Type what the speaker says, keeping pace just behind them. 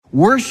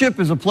Worship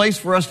is a place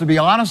for us to be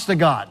honest to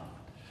God.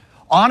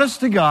 Honest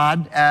to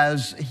God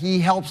as He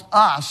helps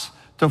us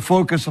to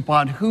focus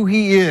upon who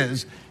He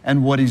is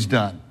and what He's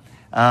done.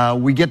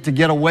 We get to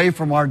get away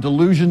from our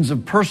delusions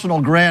of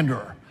personal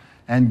grandeur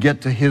and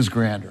get to His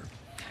grandeur.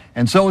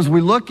 And so as we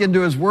look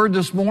into His Word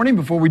this morning,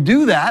 before we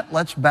do that,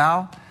 let's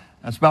bow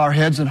our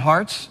heads and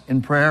hearts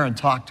in prayer and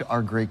talk to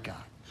our great God.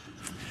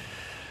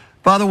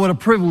 Father, what a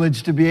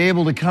privilege to be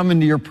able to come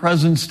into your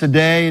presence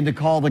today and to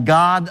call the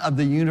God of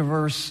the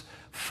universe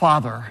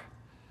Father.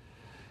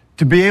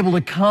 To be able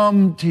to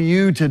come to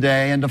you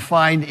today and to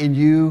find in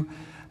you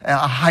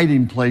a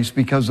hiding place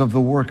because of the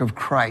work of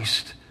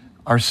Christ,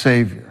 our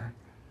Savior.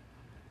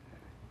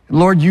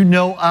 Lord, you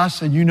know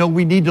us and you know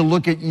we need to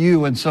look at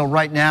you. And so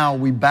right now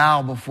we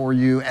bow before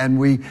you and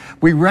we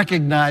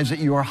recognize that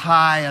you are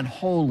high and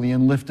holy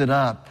and lifted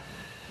up.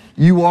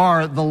 You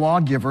are the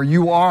lawgiver.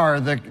 You are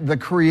the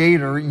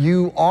creator.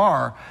 You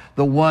are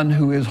the one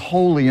who is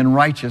holy and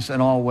righteous in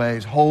all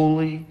ways.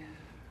 Holy,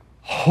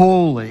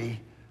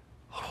 holy,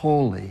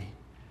 holy.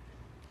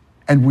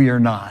 And we are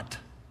not.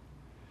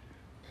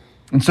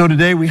 And so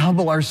today we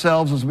humble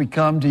ourselves as we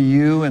come to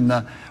you in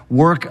the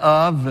work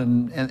of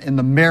and in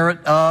the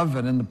merit of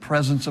and in the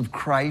presence of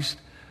Christ,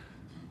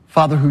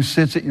 Father, who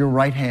sits at your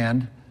right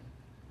hand.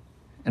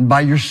 And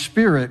by your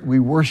Spirit we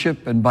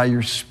worship, and by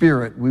your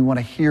Spirit we want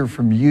to hear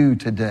from you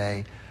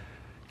today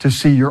to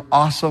see your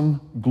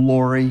awesome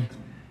glory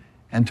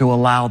and to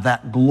allow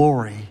that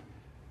glory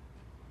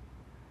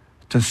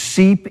to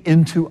seep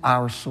into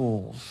our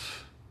souls.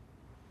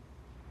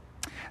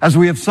 As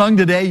we have sung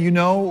today, you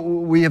know,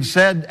 we have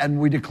said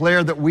and we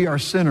declare that we are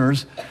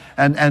sinners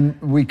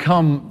and we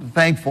come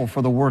thankful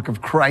for the work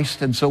of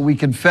Christ. And so we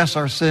confess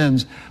our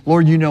sins.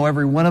 Lord, you know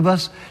every one of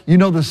us. You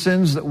know the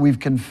sins that we've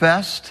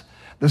confessed,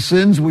 the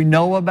sins we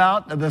know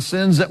about, the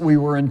sins that we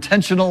were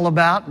intentional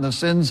about, and the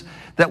sins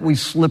that we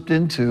slipped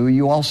into.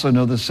 You also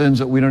know the sins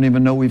that we don't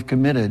even know we've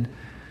committed.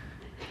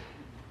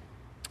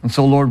 And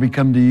so, Lord, we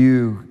come to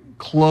you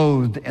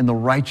clothed in the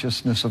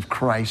righteousness of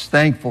Christ,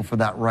 thankful for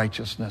that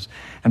righteousness,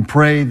 and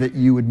pray that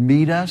you would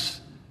meet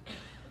us,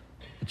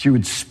 that you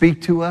would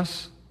speak to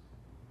us,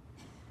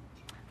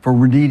 for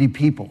we're needy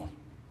people.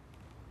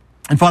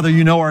 And Father,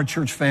 you know our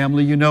church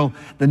family, you know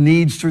the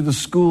needs through the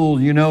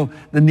school, you know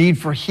the need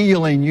for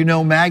healing, you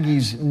know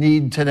Maggie's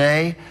need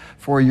today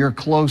for your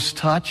close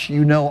touch,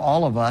 you know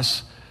all of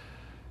us.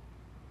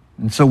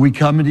 And so we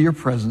come into your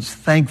presence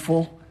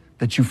thankful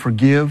that you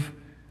forgive,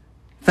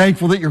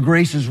 thankful that your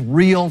grace is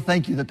real.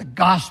 Thank you that the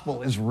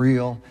gospel is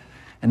real.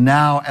 And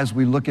now as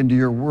we look into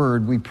your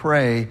word, we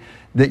pray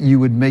that you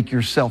would make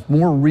yourself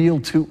more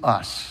real to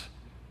us.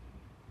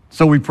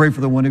 So we pray for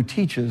the one who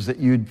teaches that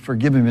you'd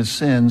forgive him his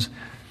sins.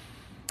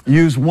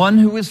 Use one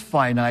who is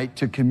finite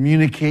to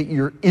communicate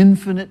your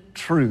infinite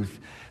truth,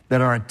 that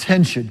our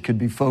attention could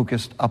be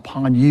focused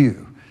upon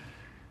you.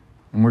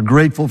 And we're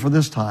grateful for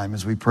this time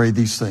as we pray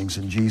these things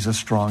in Jesus'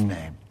 strong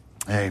name.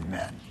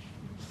 Amen.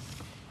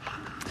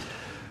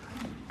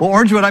 Well,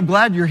 Orangewood, I'm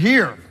glad you're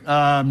here.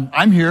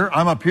 I'm here.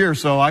 I'm up here,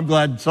 so I'm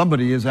glad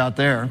somebody is out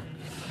there.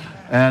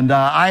 And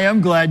I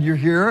am glad you're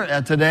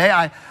here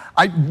today.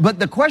 But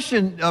the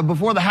question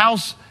before the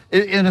house,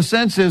 in a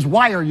sense, is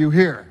why are you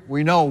here?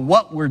 We know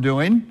what we're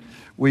doing.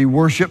 We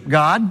worship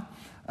God.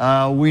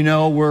 We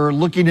know we're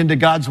looking into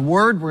God's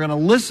Word. We're going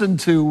to listen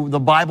to the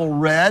Bible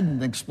read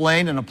and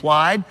explained and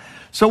applied.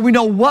 So we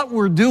know what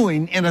we're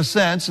doing, in a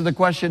sense. And the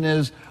question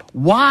is,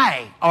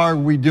 why are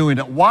we doing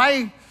it?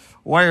 Why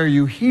are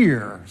you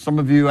here? Some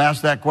of you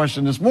asked that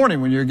question this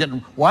morning when you're getting,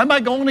 why am I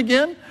going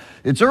again?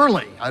 It's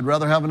early. I'd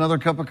rather have another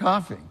cup of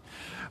coffee.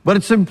 But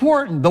it's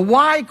important. The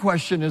why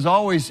question is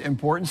always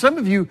important. Some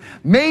of you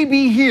may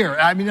be here.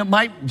 I mean, it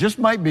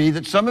might be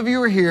that some of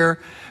you are here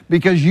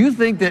because you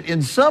think that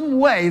in some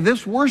way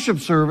this worship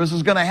service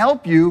is going to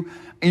help you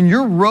in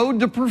your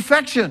road to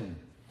perfection,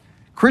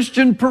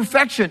 Christian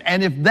perfection.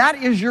 And if that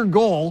is your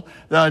goal,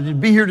 to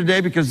be here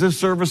today because this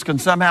service can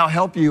somehow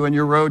help you in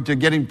your road to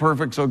getting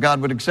perfect so God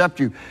would accept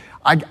you,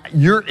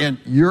 you're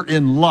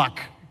in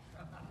luck.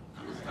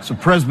 It's a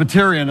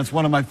Presbyterian. It's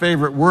one of my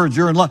favorite words.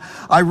 You're in luck.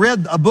 I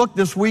read a book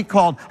this week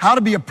called How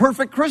to Be a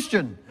Perfect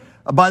Christian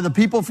by the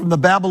people from the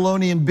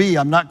Babylonian Bee.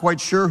 I'm not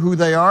quite sure who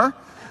they are,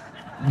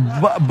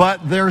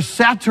 but they're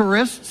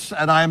satirists,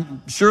 and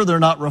I'm sure they're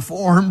not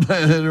reformed,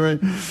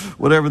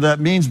 whatever that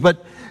means.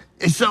 But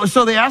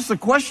so they asked the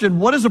question,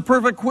 what is a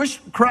perfect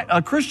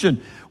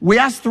Christian? We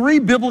asked 3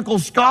 biblical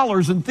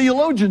scholars and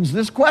theologians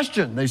this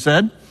question, they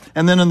said.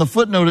 And then in the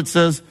footnote it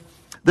says,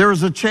 there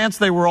is a chance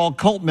they were all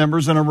cult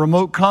members in a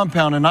remote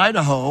compound in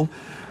Idaho,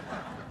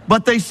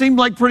 but they seemed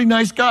like pretty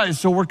nice guys,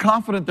 so we're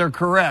confident they're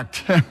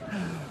correct.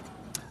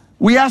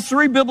 We asked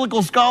 3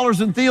 biblical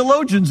scholars and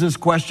theologians this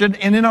question,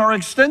 and in our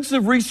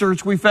extensive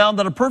research, we found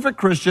that a perfect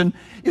Christian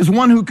is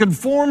one who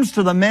conforms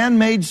to the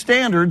man-made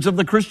standards of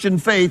the Christian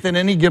faith in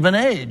any given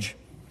age.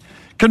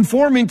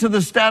 Conforming to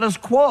the status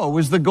quo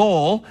is the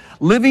goal.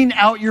 Living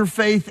out your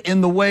faith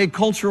in the way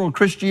cultural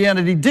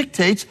Christianity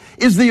dictates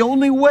is the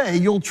only way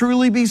you'll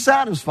truly be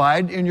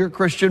satisfied in your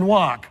Christian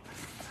walk.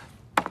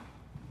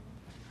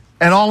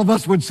 And all of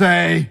us would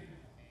say,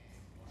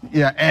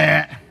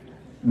 yeah,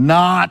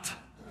 not.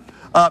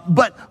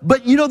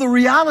 But you know, the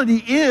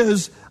reality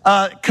is,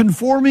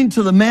 conforming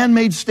to the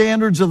man-made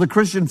standards of the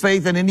Christian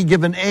faith in any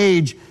given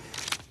age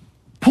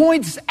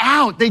points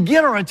out, they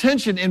get our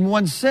attention in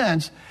one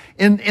sense,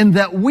 in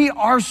that we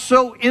are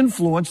so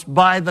influenced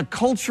by the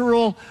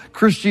cultural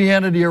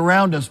Christianity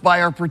around us,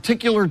 by our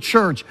particular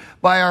church,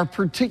 by our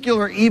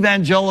particular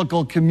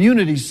evangelical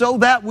community, so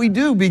that we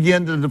do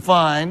begin to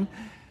define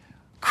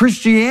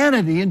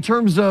Christianity in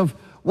terms of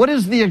what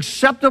is the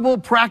acceptable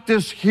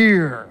practice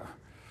here?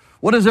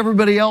 What does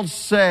everybody else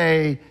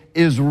say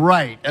is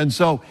right? And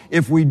so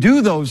if we do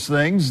those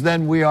things,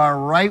 then we are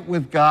right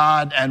with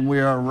God and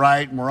we are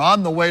right and we're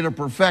on the way to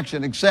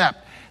perfection,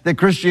 except that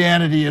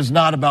Christianity is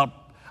not about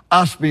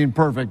us being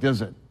perfect,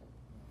 is it?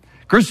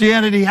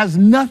 Christianity has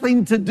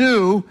nothing to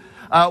do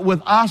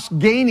with us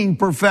gaining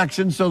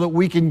perfection so that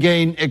we can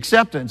gain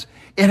acceptance.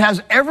 It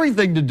has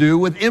everything to do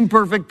with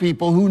imperfect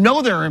people who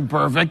know they're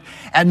imperfect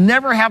and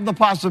never have the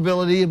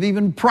possibility of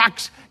even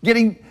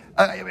getting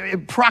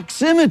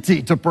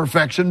proximity to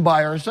perfection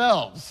by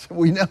ourselves.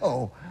 We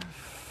know.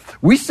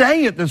 We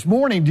sang it this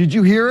morning. Did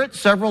you hear it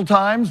several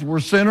times? We're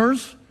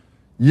sinners.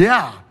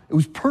 Yeah, it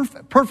was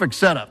perfect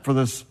setup for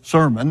this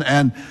sermon.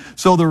 And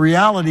so the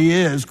reality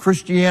is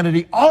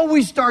Christianity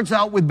always starts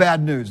out with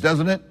bad news,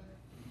 doesn't it?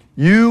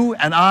 You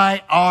and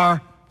I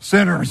are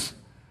sinners.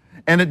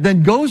 And it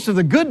then goes to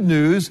the good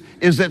news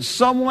is that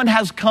someone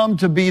has come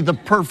to be the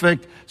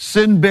perfect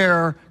sin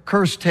bearer,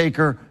 curse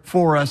taker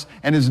for us,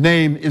 and his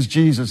name is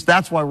Jesus.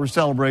 That's why we're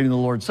celebrating the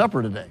Lord's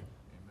Supper today.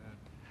 Amen.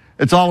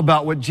 It's all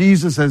about what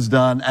Jesus has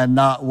done and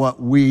not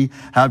what we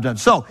have done.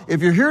 So,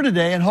 if you're here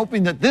today and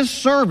hoping that this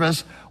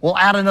service will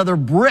add another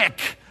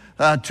brick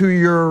to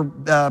your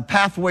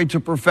pathway to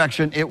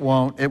perfection, it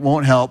won't. It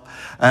won't help,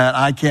 and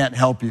I can't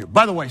help you.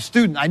 By the way,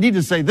 student, I need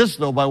to say this,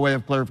 though, by way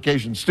of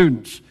clarification.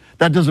 Students,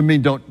 that doesn't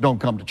mean don't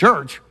come to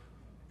church.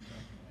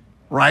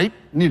 Right?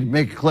 Need to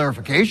make a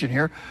clarification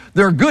here.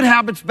 There are good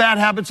habits, bad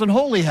habits, and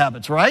holy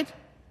habits, right?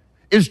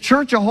 Is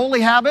church a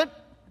holy habit?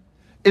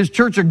 Is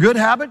church a good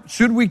habit?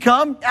 Should we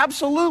come?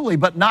 Absolutely,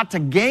 but not to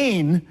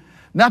gain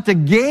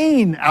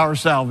our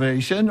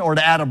salvation or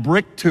to add a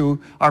brick to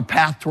our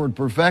path toward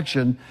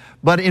perfection,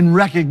 but in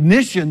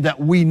recognition that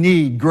we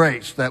need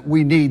grace, that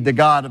we need the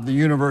God of the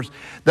universe,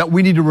 that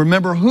we need to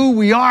remember who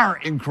we are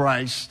in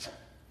Christ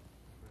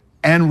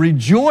and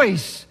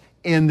rejoice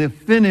in the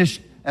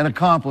finished and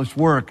accomplished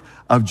work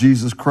of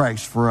Jesus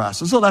Christ for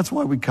us. And so that's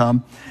why we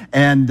come.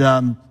 And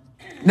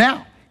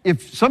now,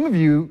 if some of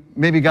you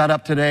maybe got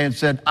up today and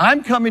said,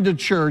 I'm coming to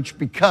church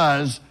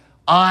because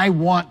I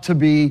want to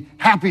be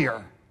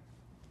happier,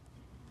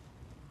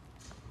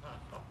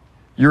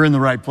 you're in the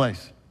right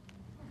place.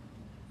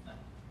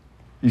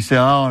 You say,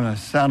 oh, and it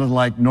sounded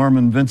like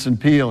Norman Vincent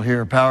Peale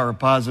here, power of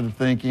positive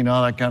thinking,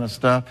 all that kind of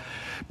stuff.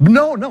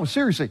 No,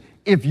 seriously.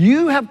 If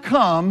you have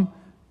come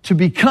to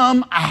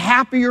become a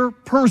happier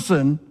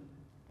person,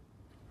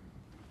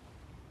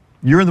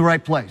 you're in the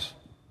right place.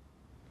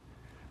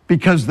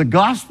 Because the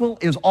gospel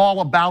is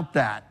all about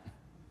that.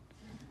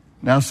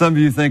 Now, some of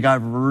you think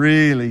I've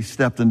really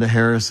stepped into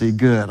heresy.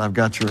 Good, I've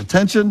got your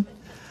attention.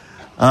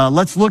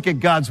 Let's look at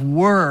God's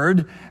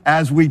word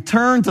as we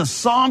turn to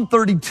Psalm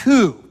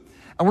 32.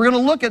 And we're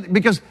going to look at,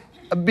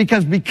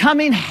 because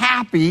becoming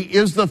happy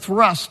is the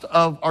thrust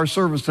of our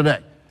service today.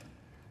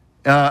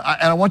 And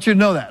I want you to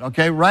know that,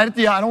 okay? Right at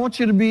the, I don't want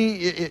you to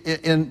be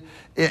in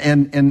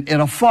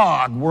a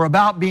fog. We're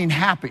about being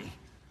happy.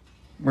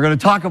 We're going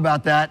to talk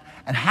about that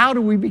and how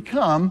do we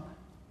become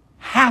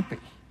happy.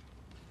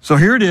 So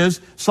here it is,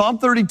 Psalm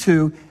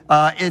 32.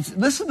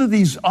 Listen to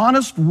these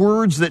honest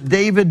words that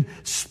David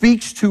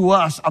speaks to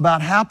us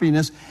about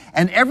happiness.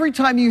 And every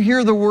time you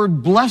hear the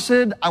word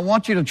blessed, I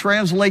want you to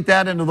translate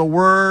that into the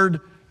word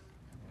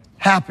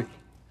happy.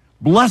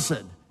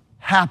 Blessed,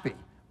 happy,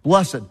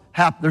 blessed,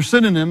 happy. They're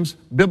synonyms,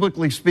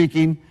 biblically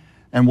speaking,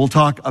 and we'll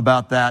talk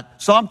about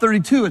that. Psalm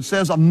 32, it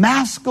says, a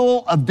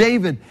maskil of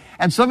David.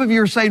 And some of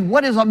you are saying,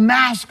 what is a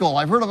maskil?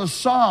 I've heard of a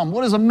psalm.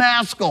 What is a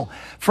maskil?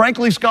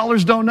 Frankly,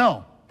 scholars don't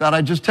know. Thought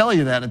I'd just tell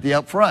you that at the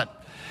up front.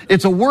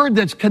 It's a word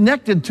that's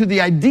connected to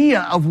the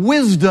idea of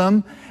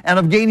wisdom and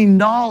of gaining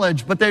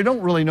knowledge, but they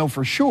don't really know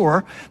for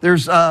sure.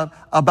 There's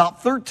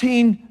about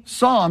 13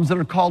 psalms that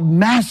are called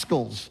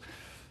maskils.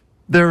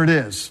 There it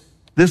is.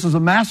 This is a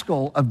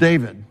maskil of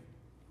David.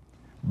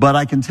 But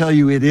I can tell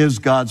you it is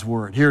God's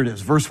word. Here it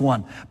is, verse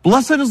 1.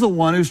 Blessed is the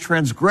one whose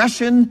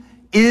transgression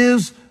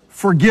is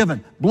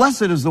forgiven.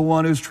 Blessed is the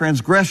one whose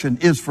transgression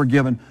is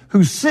forgiven,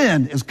 whose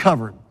sin is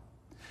covered.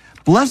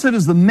 Blessed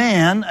is the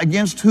man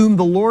against whom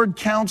the Lord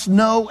counts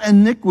no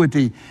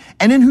iniquity,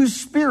 and in whose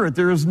spirit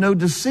there is no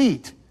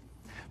deceit.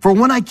 For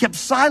when I kept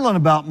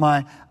silent,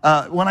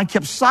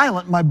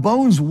 my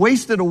bones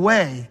wasted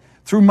away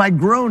through my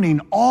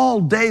groaning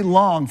all day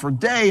long. For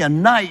day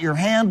and night your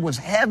hand was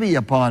heavy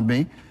upon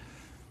me.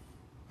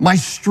 My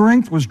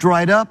strength was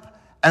dried up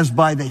as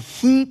by the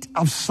heat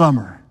of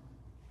summer.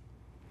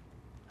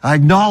 I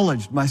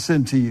acknowledged my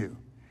sin to you,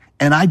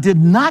 and I did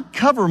not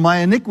cover my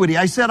iniquity.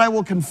 I said, I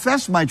will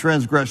confess my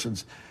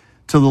transgressions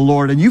to the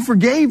Lord, and you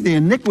forgave the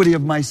iniquity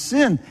of my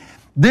sin.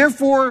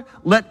 Therefore,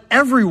 let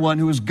everyone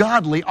who is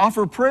godly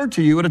offer prayer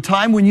to you at a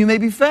time when you may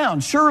be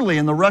found. Surely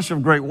in the rush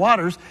of great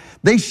waters,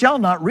 they shall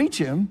not reach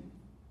him.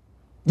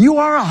 You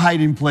are a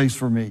hiding place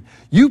for me.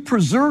 You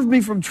preserve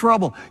me from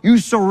trouble. You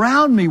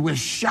surround me with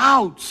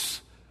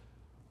shouts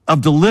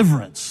of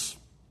deliverance.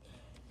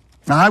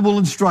 Now I will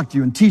instruct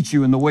you and teach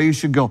you in the way you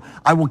should go.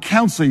 I will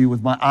counsel you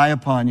with my eye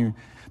upon you.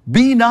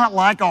 Be not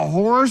like a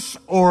horse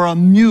or a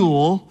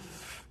mule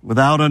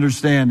without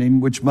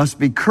understanding, which must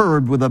be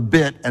curbed with a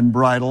bit and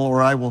bridle,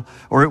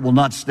 or it will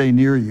not stay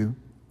near you.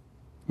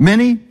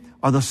 Many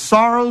are the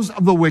sorrows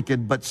of the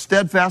wicked, but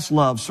steadfast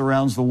love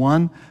surrounds the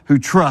one who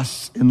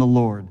trusts in the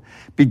Lord.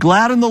 Be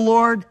glad in the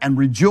Lord and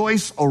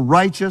rejoice, O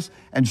righteous,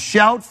 and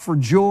shout for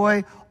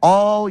joy,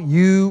 all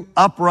you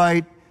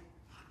upright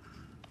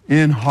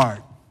in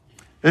heart.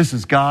 This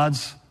is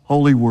God's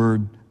holy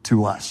word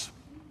to us.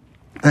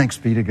 Thanks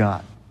be to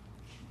God.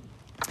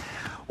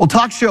 Well,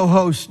 talk show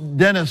host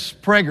Dennis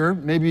Prager,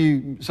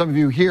 maybe some of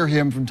you hear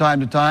him from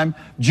time to time,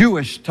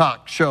 Jewish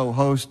talk show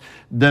host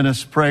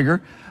Dennis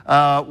Prager,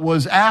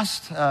 was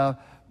asked,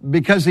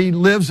 because he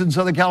lives in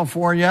Southern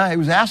California, he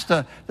was asked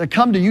to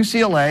come to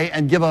UCLA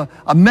and give a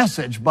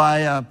message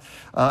by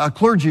a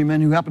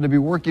clergyman who happened to be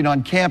working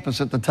on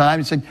campus at the time.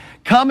 He said,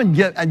 come and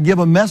give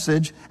a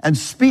message and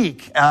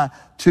speak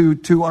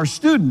to our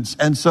students.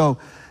 And so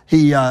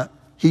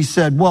he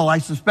said, well, I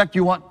suspect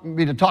you want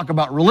me to talk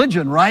about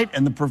religion, right?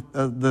 And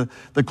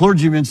the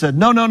clergyman said,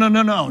 no.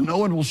 No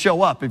one will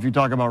show up if you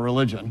talk about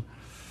religion.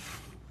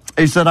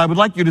 He said, I would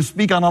like you to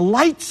speak on a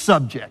light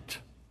subject.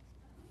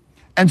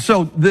 And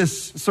so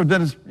Dennis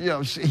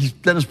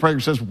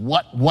Prager says,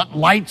 what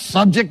light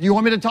subject do you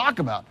want me to talk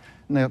about?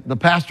 And the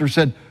pastor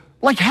said,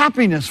 like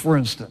happiness, for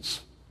instance.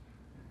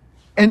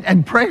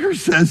 And Prager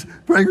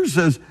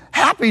says,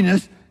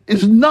 happiness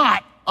is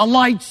not a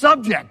light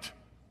subject.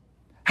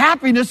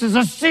 Happiness is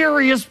a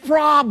serious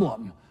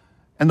problem.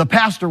 And the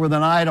pastor with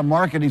an eye to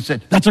marketing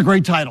said, that's a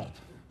great title.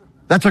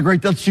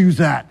 Let's use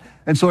that.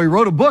 And so he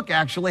wrote a book,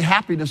 actually,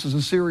 Happiness is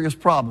a Serious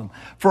Problem.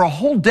 For a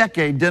whole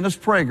decade, Dennis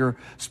Prager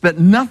spent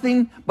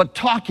nothing but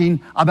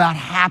talking about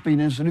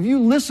happiness. And if you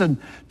listen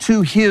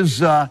to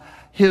his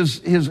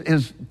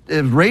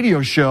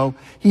radio show,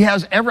 he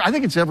has I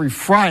think it's every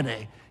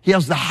Friday, he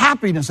has the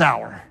Happiness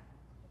Hour.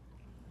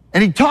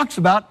 And he talks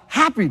about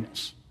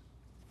happiness.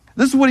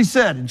 This is what he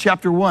said in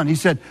chapter 1. He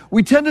said,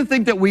 we tend to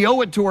think that we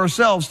owe it to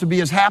ourselves to be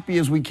as happy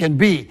as we can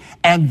be.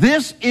 And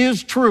this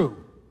is true.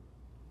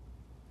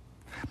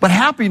 But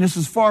happiness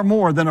is far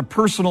more than a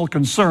personal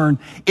concern.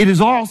 It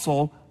is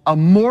also a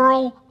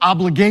moral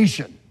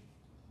obligation.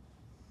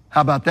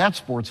 How about that,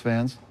 sports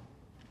fans?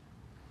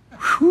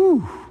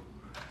 Whew.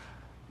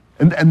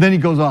 And then he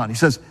goes on. He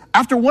says,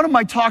 after one of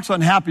my talks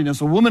on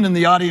happiness, a woman in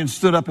the audience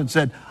stood up and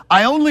said,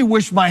 I only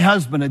wish my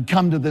husband had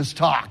come to this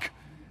talk.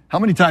 How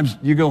many times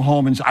you go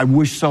home and say, I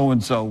wish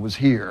so-and-so was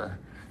here?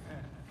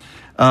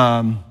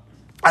 I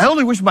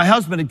only wish my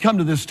husband had come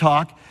to this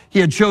talk. He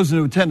had chosen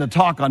to attend a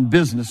talk on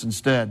business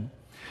instead.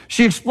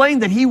 She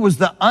explained that he was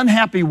the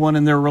unhappy one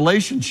in their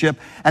relationship,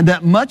 and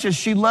that much as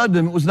she loved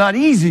him, it was not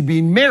easy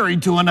being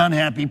married to an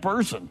unhappy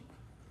person.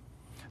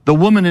 The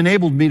woman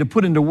enabled me to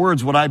put into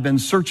words what I've been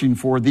searching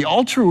for, the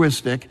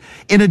altruistic,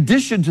 in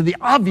addition to the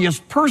obvious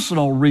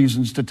personal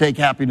reasons to take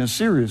happiness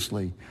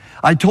seriously.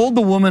 I told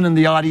the woman in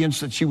the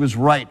audience that she was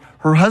right.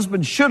 Her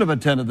husband should have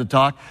attended the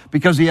talk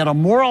because he had a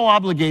moral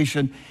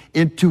obligation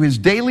to his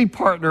daily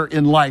partner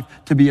in life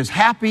to be as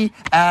happy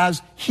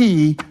as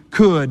he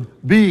could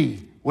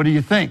be. What do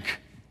you think?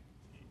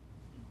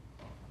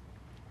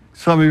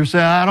 Some of you are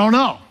saying, I don't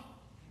know.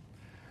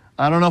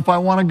 I don't know if I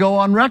want to go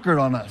on record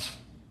on this.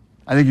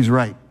 I think he's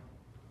right.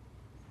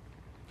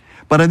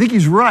 But I think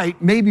he's right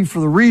maybe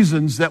for the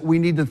reasons that we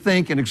need to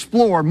think and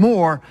explore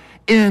more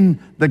in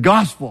the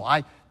gospel.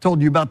 I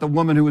told you about the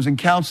woman who was in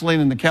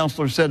counseling, and the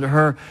counselor said to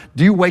her,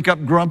 do you wake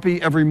up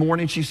grumpy every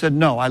morning? She said,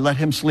 no, I let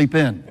him sleep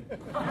in.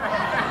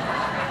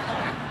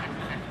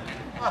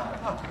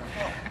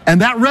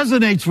 And that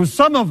resonates with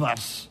some of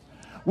us.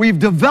 We've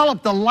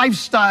developed a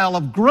lifestyle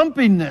of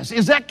grumpiness.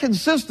 Is that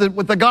consistent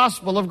with the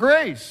gospel of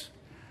grace?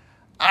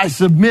 I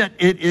submit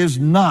it is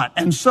not.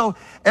 And so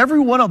every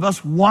one of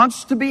us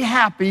wants to be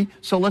happy.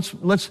 So let's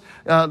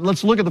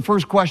look at the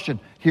first question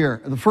here.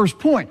 The first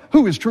point,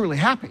 who is truly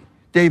happy?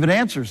 David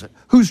answers it.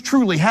 Who's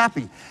truly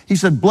happy? He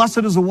said, blessed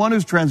is the one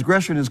whose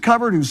transgression is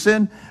covered,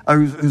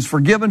 who's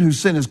forgiven, whose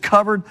sin is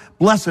covered.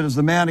 Blessed is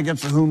the man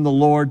against whom the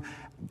Lord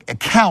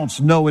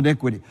counts no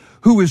iniquity.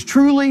 Who is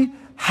truly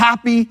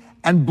happy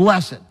and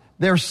blessed.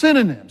 They're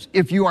synonyms.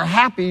 If you are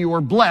happy, you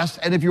are blessed.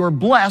 And if you are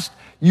blessed,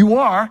 you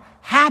are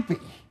happy.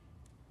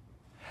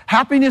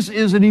 Happiness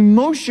is an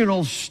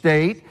emotional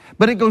state,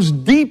 but it goes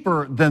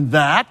deeper than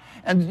that.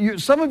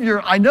 And some of you,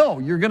 I know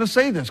you're going to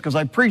say this because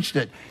I preached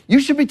it.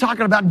 You should be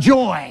talking about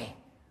joy,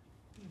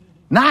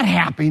 not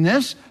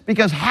happiness,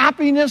 because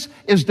happiness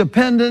is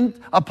dependent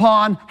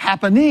upon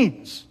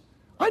happenings.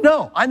 I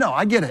know,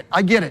 I get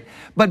it.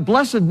 But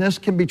blessedness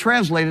can be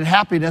translated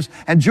happiness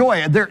and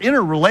joy. They're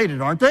interrelated,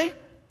 aren't they?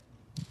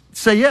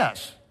 Say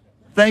yes.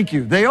 Thank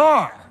you. They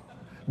are.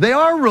 They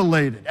are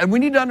related. And we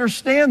need to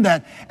understand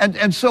that.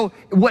 And so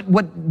what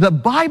the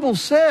Bible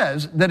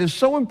says that is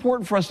so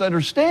important for us to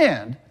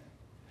understand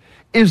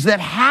is that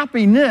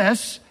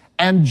happiness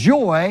and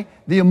joy,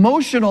 the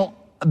emotional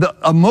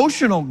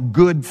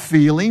good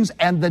feelings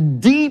and the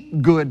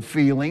deep good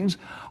feelings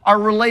are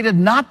related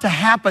not to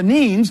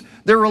happenings,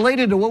 they're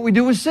related to what we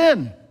do with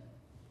sin.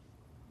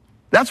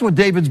 That's what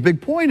David's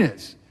big point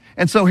is.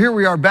 And so here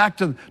we are back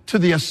to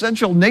the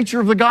essential nature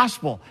of the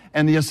gospel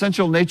and the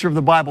essential nature of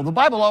the Bible. The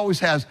Bible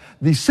always has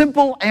the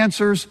simple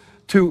answers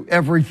to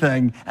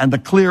everything and the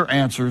clear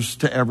answers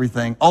to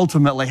everything.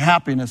 Ultimately,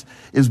 happiness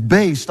is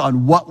based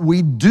on what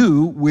we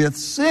do with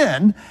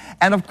sin.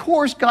 And of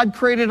course, God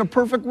created a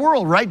perfect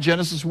world, right?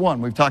 Genesis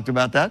 1, we've talked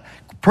about that.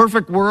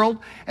 Perfect world.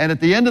 And at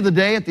the end of the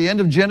day, at the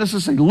end of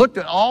Genesis, he looked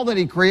at all that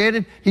he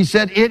created. He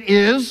said, it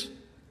is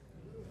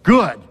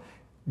good.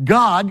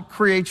 God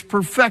creates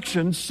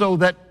perfection so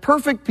that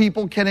perfect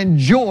people can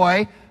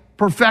enjoy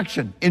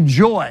perfection.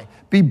 Enjoy.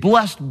 Be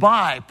blessed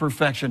by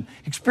perfection.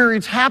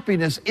 Experience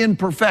happiness in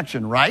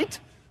perfection, right?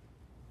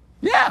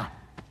 Yeah.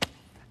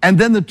 And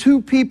then the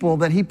two people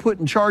that he put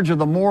in charge of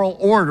the moral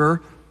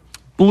order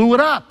blew it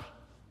up.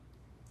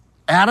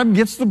 Adam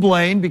gets the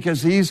blame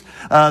because he's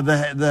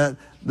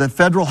the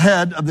federal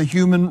head of the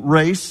human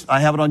race.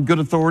 I have it on good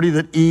authority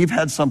that Eve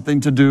had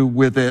something to do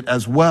with it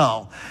as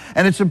well.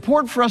 And it's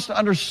important for us to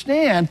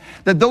understand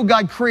that though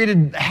God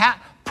created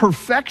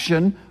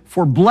perfection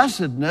for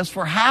blessedness,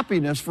 for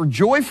happiness, for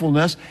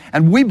joyfulness,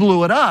 and we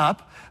blew it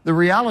up, the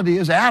reality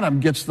is Adam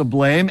gets the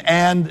blame,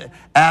 and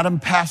Adam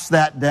passed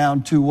that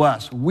down to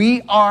us.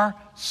 We are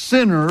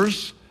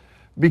sinners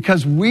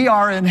because we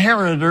are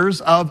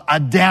inheritors of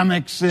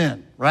Adamic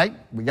sin, right?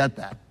 We got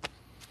that.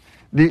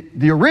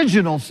 The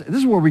original sin,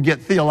 this is where we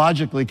get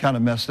theologically kind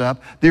of messed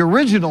up. The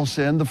original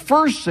sin, the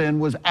first sin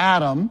was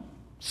Adam's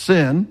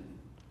sin.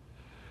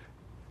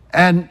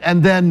 And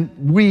then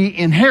we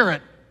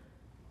inherit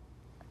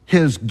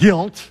his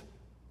guilt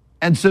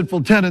and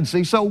sinful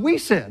tendency. So we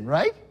sin,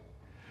 right?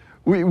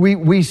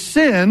 We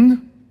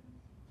sin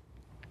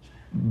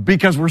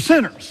because we're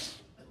sinners.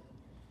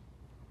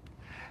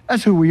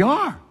 That's who we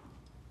are.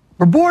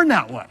 We're born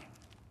that way.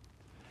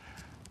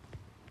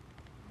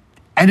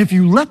 And if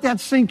you let that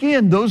sink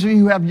in, those of you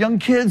who have young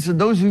kids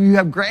and those of you who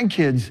have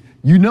grandkids,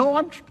 you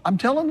know I'm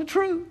telling the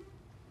truth.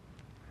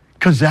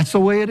 Because that's the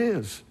way it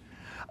is.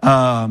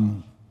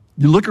 You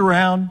look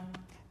around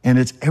and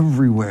it's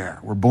everywhere.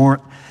 We're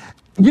born.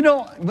 You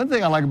know, one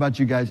thing I like about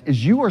you guys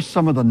is you are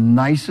some of the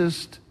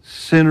nicest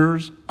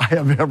sinners I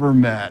have ever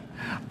met.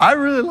 I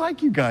really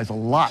like you guys a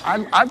lot.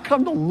 I've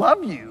come to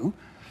love you.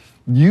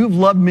 You've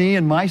loved me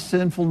and my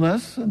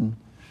sinfulness and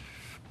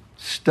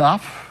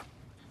stuff.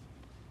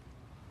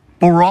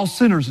 But we're all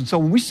sinners. And so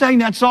when we sang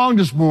that song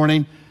this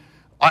morning,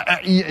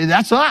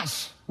 that's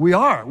us. We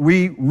are.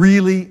 We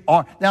really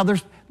are. Now,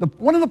 there's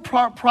one of the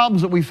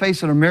problems that we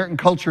face in American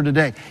culture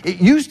today.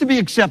 It used to be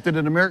accepted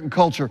in American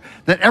culture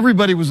that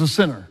everybody was a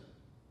sinner.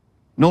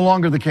 No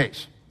longer the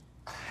case.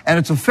 And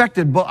it's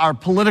affected our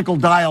political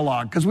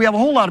dialogue because we have a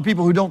whole lot of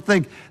people who don't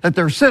think that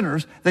they're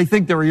sinners. They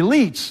think they're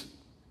elites.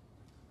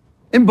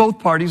 In both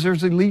parties,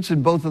 there's elites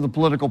in both of the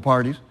political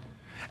parties.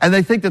 And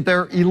they think that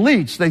they're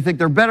elites. They think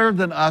they're better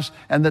than us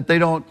and that they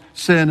don't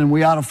sin and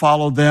we ought to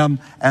follow them.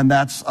 And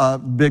that's a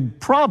big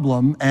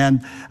problem.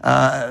 And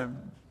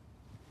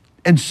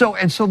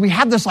so we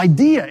have this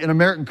idea in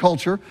American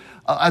culture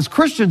as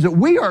Christians that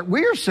we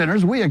are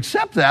sinners. We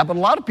accept that. But a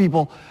lot of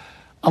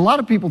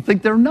people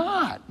think they're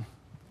not.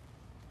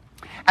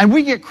 And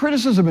we get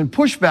criticism and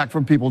pushback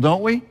from people,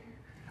 don't we?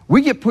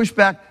 We get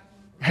pushback.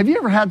 Have you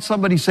ever had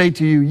somebody say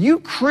to you,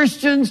 you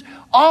Christians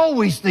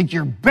always think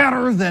you're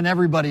better than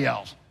everybody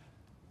else?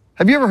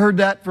 Have you ever heard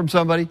that from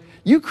somebody?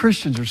 You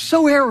Christians are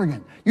so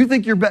arrogant. You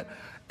think you're better.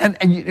 And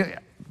you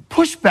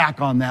push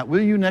back on that, will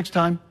you, next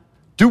time?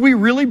 Do we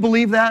really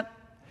believe that?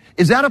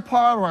 Is that a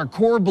part of our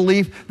core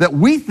belief that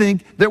we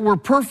think that we're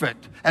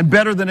perfect and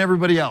better than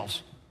everybody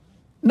else?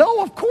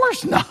 No, of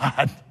course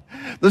not.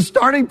 The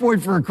starting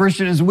point for a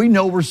Christian is we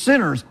know we're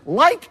sinners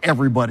like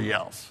everybody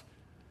else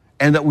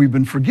and that we've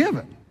been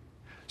forgiven.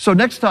 So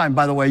next time,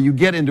 by the way, you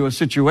get into a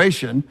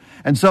situation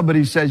and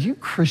somebody says, you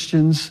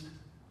Christians,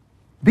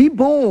 be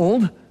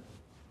bold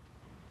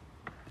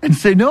and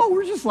say, no,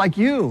 we're just like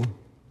you.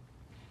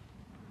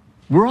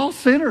 We're all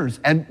sinners.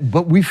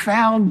 But we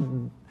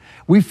found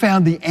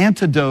the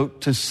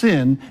antidote to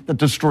sin that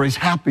destroys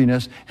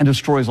happiness and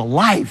destroys a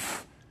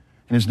life.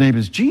 And his name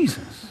is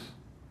Jesus.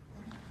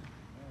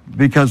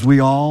 Because we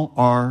all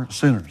are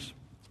sinners,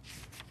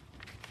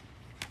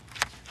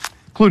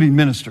 including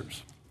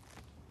ministers.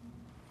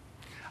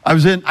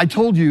 I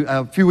told you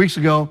a few weeks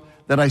ago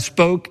that I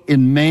spoke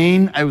in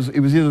Maine. It was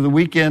either the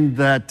weekend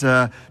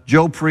that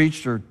Joe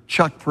preached or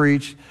Chuck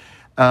preached.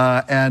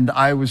 And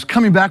I was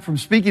coming back from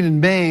speaking in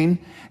Maine,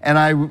 and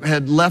I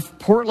had left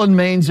Portland,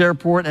 Maine's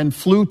airport and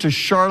flew to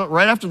Charlotte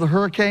right after the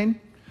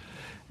hurricane.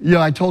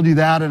 I told you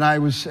that, and I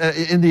was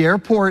in the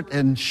airport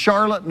in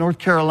Charlotte, North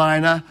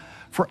Carolina,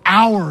 for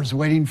hours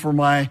waiting for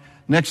my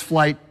next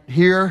flight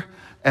here,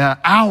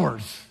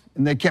 hours,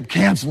 and they kept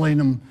canceling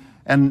them.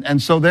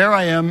 And so there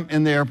I am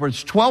in the airport.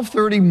 It's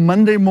 12:30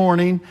 Monday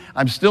morning.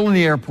 I'm still in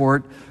the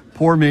airport.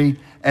 Poor me.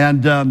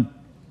 And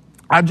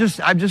I'm just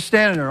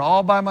standing there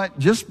all by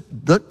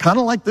kind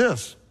of like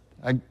this.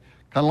 Kind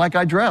of like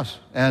I dress.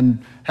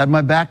 And had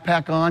my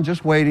backpack on,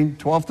 just waiting,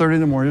 12:30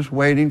 in the morning, just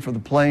waiting for the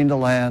plane to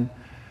land.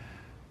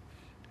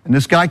 And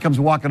this guy comes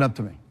walking up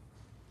to me.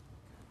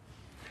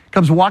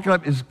 Comes walking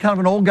up, is kind of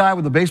an old guy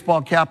with a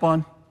baseball cap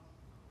on.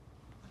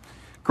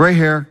 Gray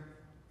hair.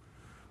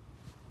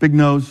 Big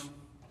nose.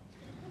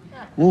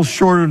 A little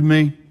shorter than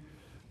me.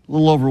 A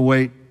little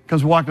overweight.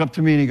 Comes walking up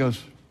to me and he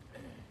goes,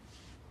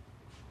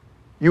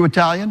 "You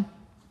Italian?"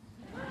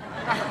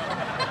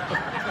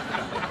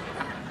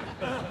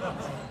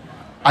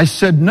 I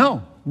said,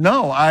 no,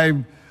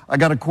 I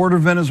got a quarter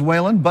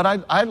Venezuelan, but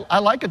I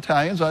like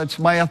Italians. It's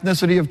my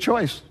ethnicity of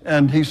choice.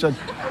 And he said,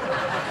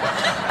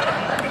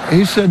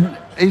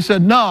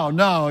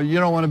 no, you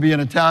don't want to be an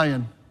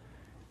Italian.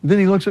 Then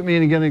he looks at me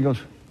and again he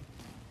goes,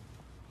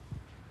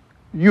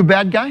 "You a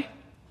bad guy?"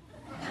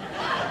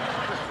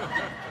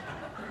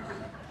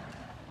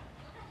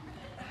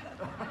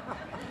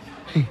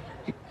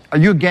 Are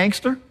you a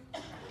gangster?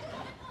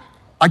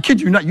 I kid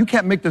you not, you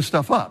can't make this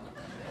stuff up.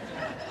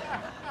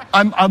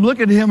 I'm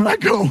looking at him and I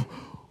go,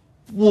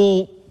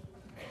 well,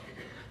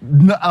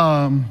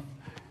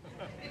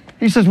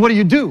 he says, "What do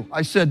you do?"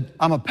 I said,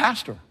 "I'm a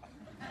pastor."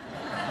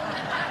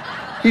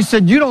 He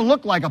said, "You don't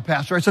look like a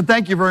pastor." I said,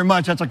 "Thank you very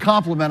much. That's a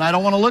compliment. I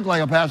don't want to look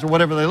like a pastor,"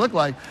 whatever they look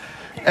like.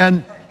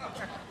 And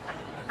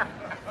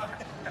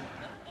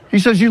he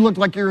says, "You look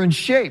like you're in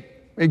shape."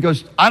 He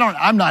goes,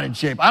 I'm not in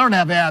shape. I don't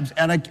have abs.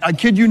 And I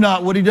kid you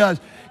not, what he does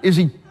is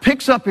he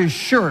picks up his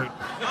shirt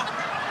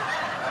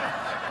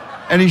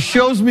and he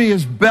shows me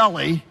his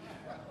belly.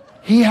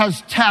 He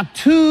has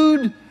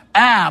tattooed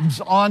abs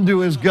onto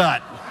his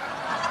gut.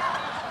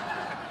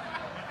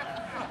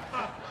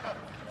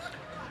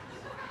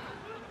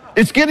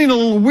 It's getting a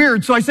little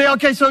weird. So I say,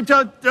 "Okay, so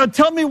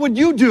tell me what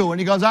you do." And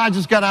he goes, "I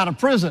just got out of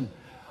prison."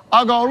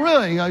 I'll go,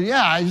 "Really?" He goes,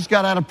 "Yeah, I just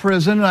got out of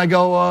prison." And I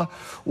go,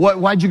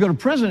 why'd you go to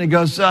prison?" He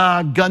goes,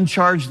 "Gun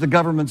charge, the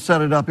government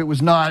set it up." I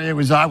was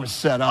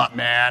set up,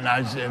 man.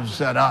 It was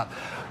set up.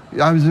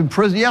 I was in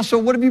prison. "Yeah, so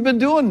what have you been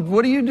doing?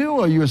 What do you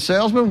do? Are you a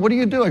salesman? What do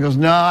you do?" He goes,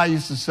 "No, I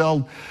used to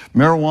sell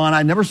marijuana.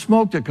 I never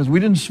smoked it because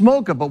we didn't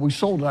smoke it, but we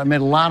sold it. I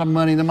made a lot of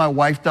money. Then my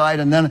wife died,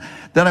 and then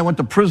I went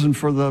to prison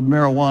for the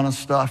marijuana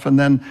stuff. And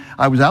then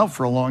I was out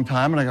for a long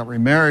time, and I got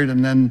remarried,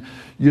 and then,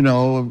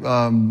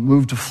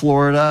 moved to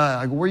Florida."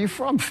 I go, "Where are you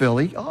from?"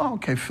 "Philly." "Oh,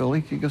 okay,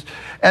 Philly." He goes,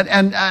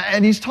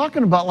 and he's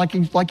talking about like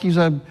he's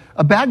a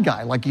bad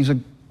guy, like he's a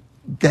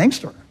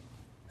gangster.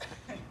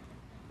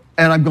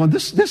 And I'm going,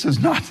 this is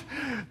not.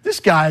 This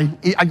guy,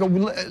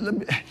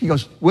 he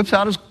goes, whips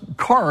out his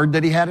card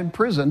that he had in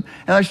prison.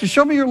 And I said,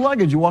 "Show me your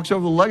luggage." He walks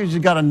over to the luggage.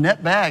 He's got a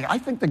net bag. I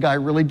think the guy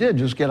really did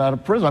just get out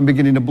of prison. I'm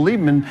beginning to believe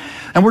him.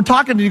 And we're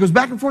talking, and he goes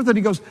back and forth, and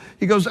he goes,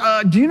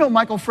 "Do you know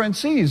Michael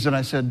Franzese?" And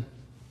I said,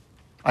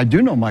 "I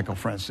do know Michael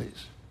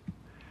Franzese.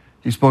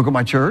 He spoke at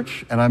my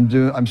church, and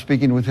I'm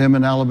speaking with him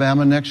in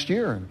Alabama next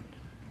year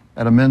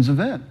at a men's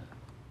event."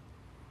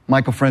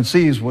 Michael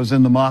Franzese was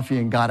in the mafia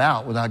and got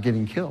out without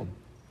getting killed.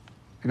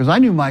 Because I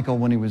knew Michael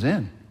when he was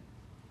in.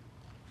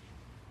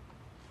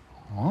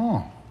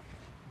 "Oh,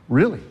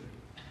 really?"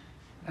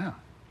 "Yeah."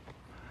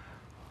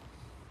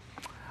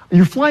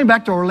 "You're flying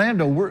back to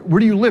Orlando. Where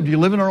do you live? Do you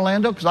live in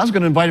Orlando?" Because I was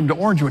going to invite him to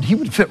Orangewood. He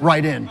would fit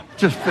right in.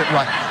 Just fit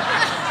right.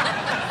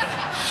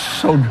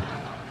 So,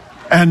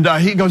 and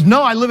he goes,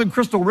 "No, I live in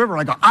Crystal River."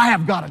 I go, "I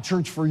have got a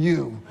church for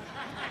you.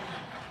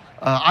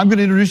 I'm going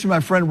to introduce you to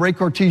my friend Ray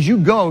Cortez. You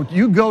go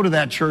to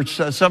that church,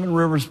 Seven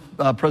Rivers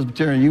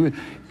Presbyterian. You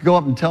go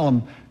up and tell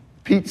him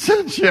Pete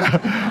sent you."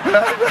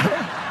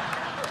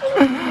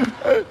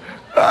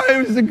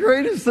 It was the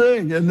greatest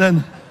thing. And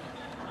then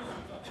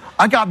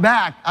I got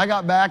back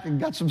and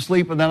got some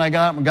sleep, and then I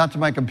got up and got to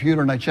my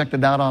computer and I checked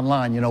it out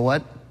online. You know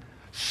what?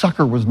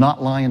 Sucker was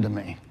not lying to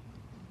me.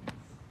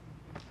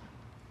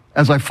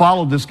 As I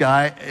followed this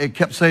guy, it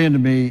kept saying to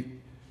me,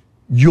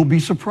 "You'll be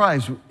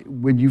surprised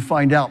when you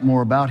find out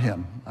more about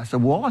him." I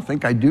said, "Well, I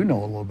think I do know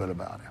a little bit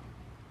about him."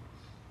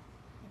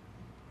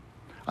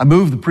 I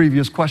moved the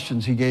previous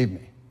questions he gave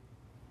me.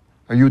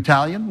 "Are you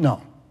Italian?"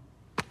 "No."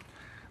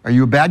 "Are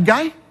you a bad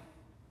guy?"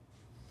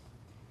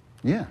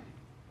 "Yeah."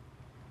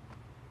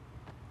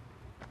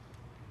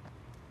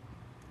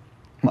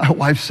 My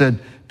wife said,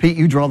 "Pete,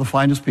 you draw the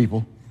finest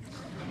people."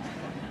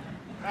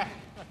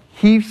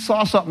 He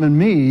saw something in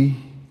me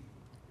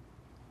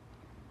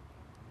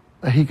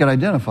that he could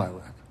identify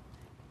with.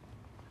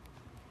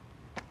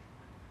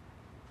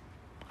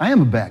 I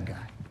am a bad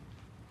guy.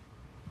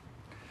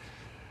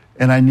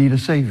 And I need a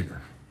Savior.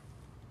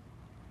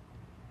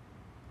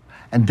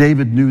 And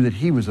David knew that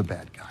he was a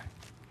bad guy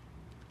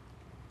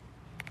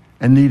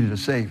and needed a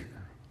Savior.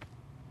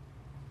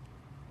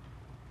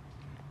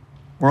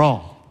 We're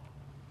all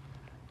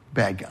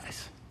bad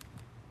guys.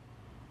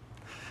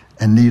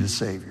 and need a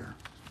Savior.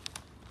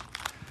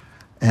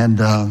 And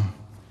the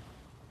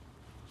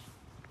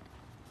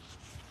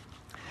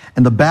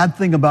bad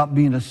thing about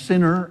being a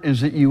sinner is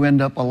that you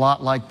end up a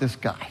lot like this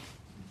guy.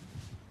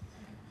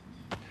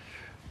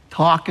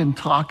 Talking,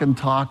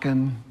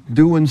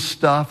 doing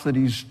stuff that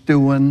he's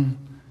doing,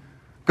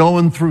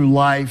 going through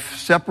life,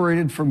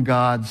 separated from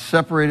God,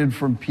 separated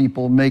from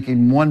people,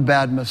 making one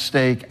bad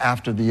mistake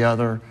after the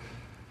other.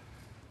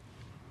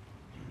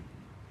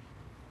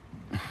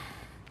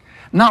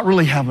 Not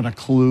really having a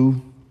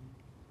clue.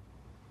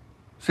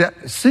 See,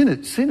 sin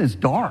is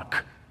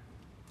dark.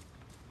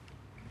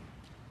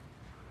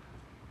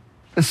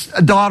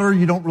 A daughter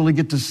you don't really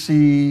get to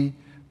see.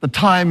 The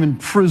time in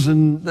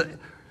prison.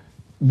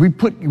 We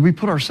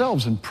put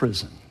ourselves in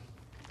prison.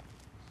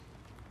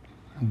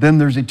 Then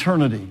there's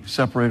eternity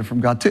separated from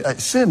God.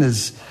 Sin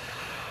it's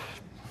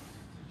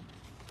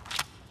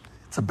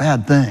a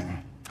bad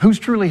thing. Who's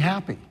truly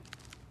happy?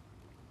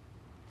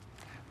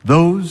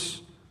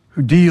 Those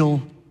who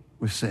deal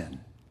with sin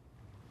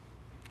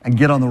and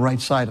get on the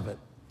right side of it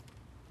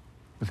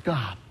with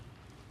God.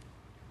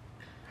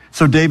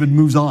 So David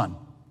moves on.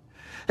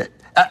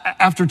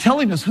 After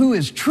telling us who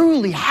is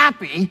truly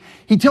happy,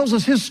 he tells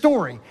us his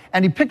story.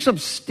 And he picks up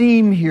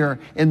steam here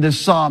in this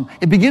psalm.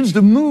 It begins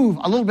to move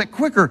a little bit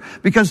quicker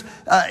because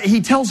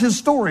he tells his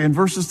story in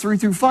verses 3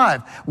 through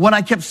 5. When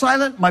I kept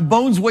silent, my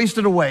bones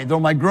wasted away, though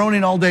my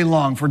groaning all day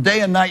long. For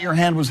day and night your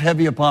hand was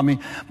heavy upon me.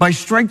 My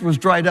strength was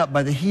dried up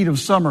by the heat of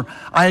summer.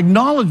 I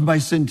acknowledged my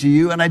sin to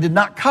you, and I did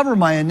not cover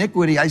my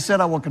iniquity. I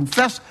said, I will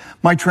confess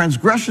my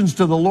transgressions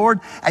to the Lord,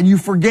 and you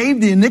forgave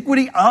the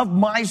iniquity of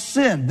my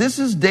sin. This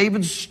is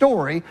David's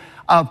story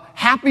of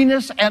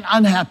happiness and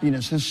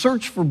unhappiness, his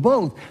search for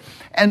both.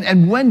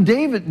 And when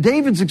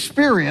David's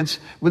experience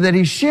that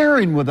he's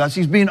sharing with us,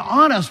 he's being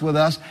honest with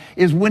us,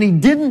 is when he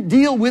didn't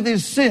deal with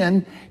his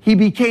sin, he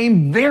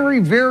became very,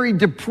 very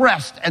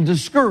depressed and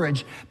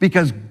discouraged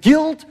because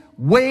guilt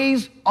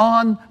weighs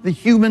on the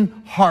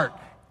human heart.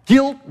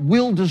 Guilt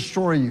will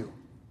destroy you.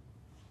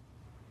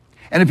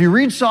 And if you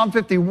read Psalm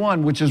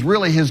 51, which is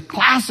really his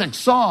classic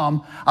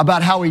psalm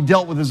about how he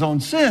dealt with his own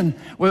sin,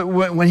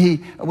 when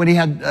he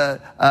had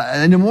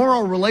an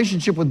immoral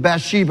relationship with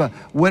Bathsheba,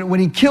 when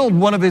he killed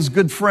one of his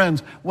good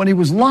friends, when he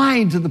was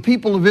lying to the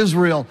people of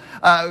Israel,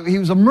 he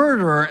was a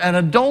murderer, an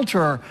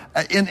adulterer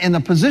in a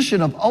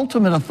position of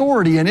ultimate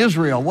authority in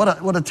Israel.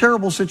 What a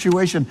terrible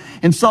situation.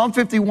 In Psalm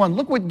 51,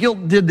 look what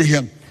guilt did to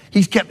him.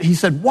 He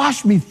said,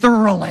 wash me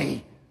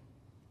thoroughly.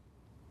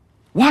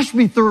 Wash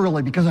me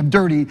thoroughly because I'm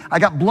dirty. I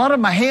got blood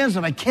on my hands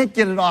and I can't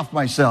get it off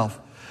myself.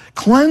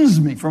 Cleanse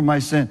me from my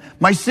sin.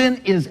 My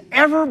sin is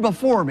ever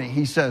before me,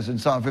 he says in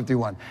Psalm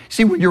 51.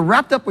 See, when you're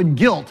wrapped up in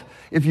guilt,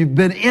 if you've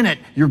been in it,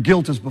 your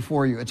guilt is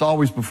before you. It's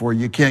always before you.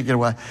 You can't get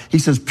away. He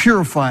says,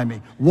 purify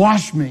me,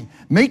 wash me,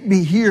 make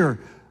me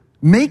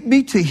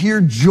to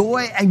hear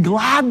joy and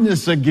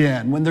gladness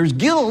again. When there's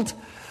guilt,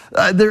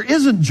 there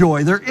isn't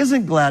joy, there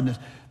isn't gladness.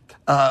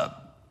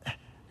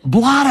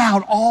 Blot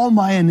out all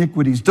my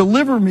iniquities.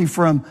 Deliver me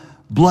from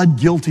blood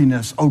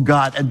guiltiness, O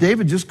God. And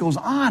David just goes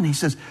on. He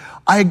says,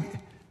 I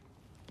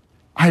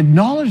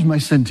acknowledge my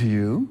sin to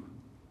you,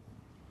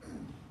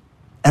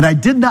 and I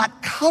did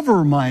not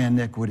cover my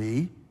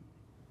iniquity.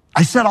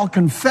 I said, I'll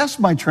confess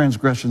my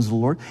transgressions to the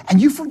Lord, and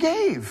you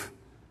forgave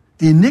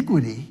the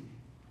iniquity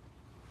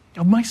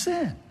of my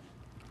sin.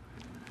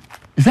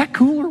 Is that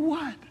cool or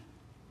what?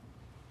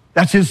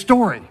 That's his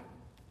story.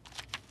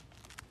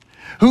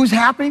 Who's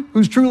happy?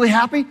 Who's truly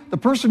happy? The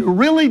person who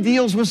really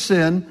deals with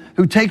sin,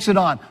 who takes it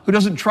on, who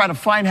doesn't try to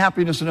find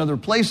happiness in other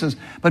places,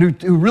 but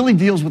who really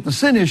deals with the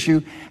sin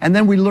issue. And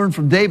then we learn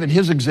from David,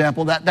 his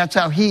example, that's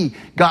how he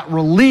got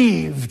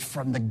relieved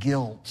from the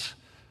guilt.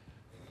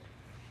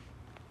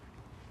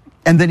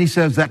 And then he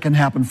says that can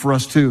happen for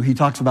us too. He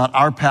talks about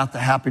our path to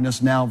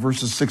happiness now,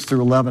 verses 6 through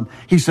 11.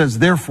 He says,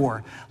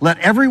 therefore, let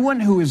everyone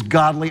who is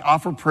godly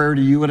offer prayer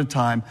to you at a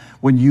time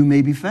when you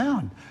may be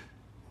found.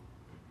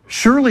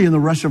 Surely in the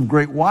rush of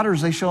great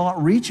waters they shall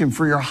not reach him.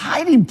 For your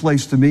hiding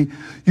place to me,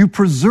 you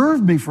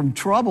preserve me from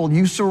trouble.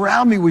 You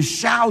surround me with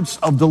shouts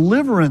of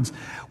deliverance.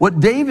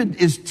 What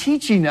David is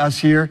teaching us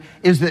here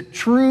is that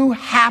true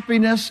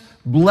happiness,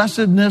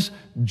 blessedness,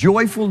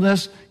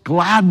 joyfulness,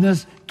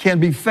 gladness can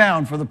be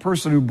found for the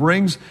person who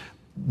brings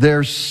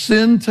their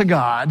sin to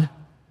God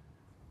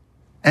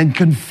and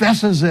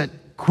confesses it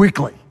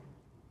quickly.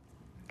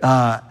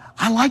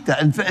 I like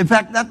that. In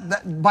fact,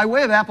 that by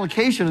way of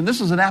application, and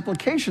this is an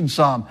application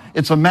psalm,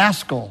 it's a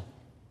maskil.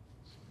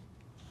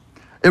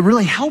 It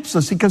really helps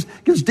us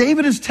because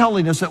David is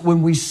telling us that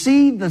when we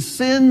see the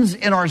sins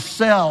in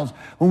ourselves,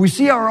 when we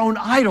see our own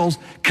idols,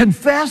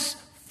 confess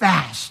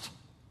fast.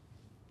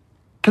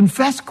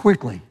 Confess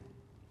quickly.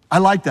 I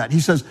like that.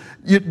 He says,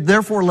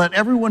 therefore let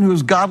everyone who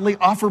is godly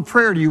offer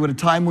prayer to you at a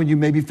time when you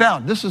may be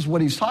found. This is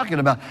what he's talking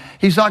about.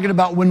 He's talking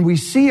about when we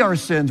see our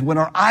sins, when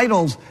our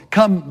idols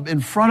come in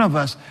front of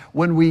us,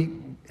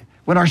 when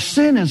our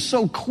sin is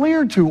so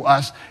clear to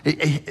us,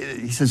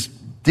 he says,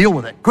 deal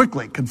with it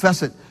quickly,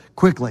 confess it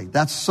quickly.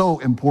 That's so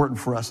important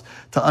for us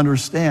to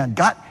understand.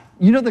 God,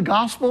 you know the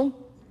gospel?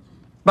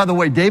 By the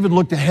way, David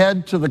looked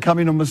ahead to the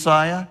coming of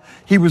Messiah.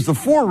 He was the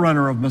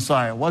forerunner of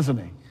Messiah,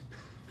 wasn't he?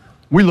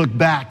 We look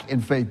back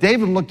in faith.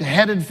 David looked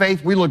ahead in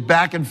faith. We look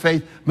back in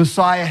faith.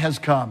 Messiah has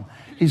come.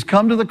 He's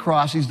come to the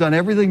cross. He's done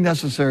everything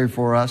necessary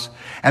for us.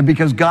 And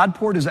because God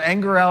poured his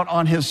anger out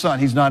on his son,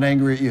 he's not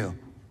angry at you.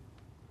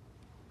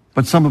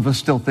 But some of us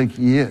still think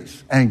he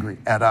is angry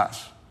at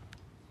us.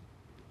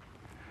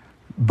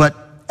 But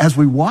as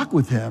we walk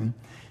with him,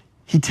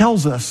 he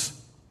tells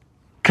us,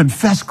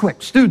 confess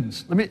quick.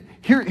 Students,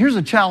 here's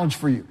a challenge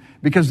for you,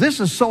 because this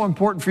is so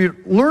important for you.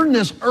 Learn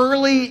this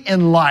early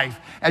in life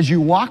as you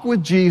walk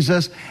with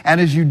Jesus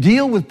and as you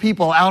deal with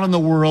people out in the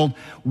world.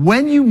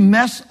 When you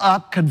mess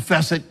up,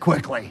 confess it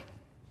quickly.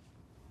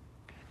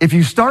 If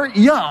you start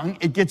young,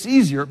 it gets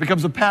easier. It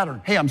becomes a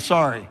pattern. Hey, I'm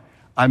sorry.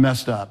 I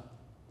messed up.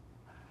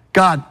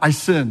 God, I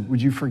sinned.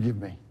 Would you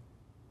forgive me?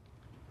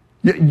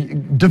 You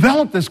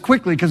develop this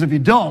quickly, because if you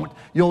don't,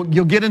 you'll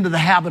get into the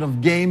habit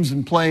of games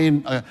and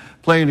playing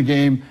a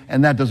game,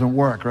 and that doesn't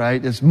work,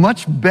 right? It's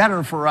much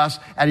better for us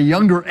at a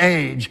younger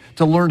age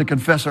to learn to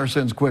confess our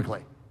sins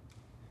quickly.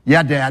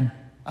 Yeah, Dad,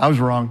 I was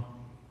wrong.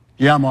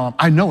 Yeah, Mom.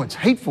 I know it's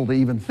hateful to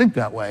even think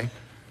that way,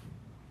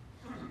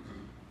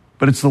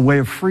 but it's the way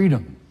of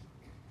freedom.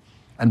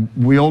 And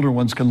we older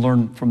ones can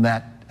learn from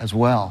that as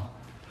well.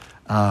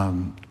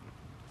 I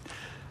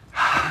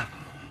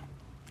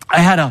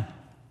had a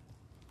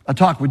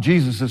talk with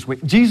Jesus this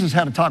week. Jesus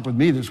had a talk with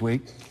me this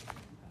week.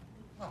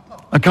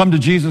 A come to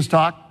Jesus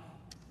talk.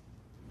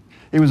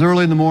 It was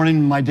early in the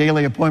morning, my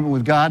daily appointment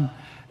with God,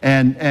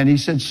 and he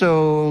said,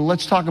 so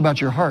let's talk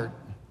about your heart.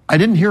 I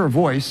didn't hear a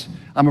voice.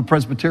 I'm a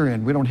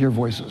Presbyterian. We don't hear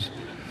voices.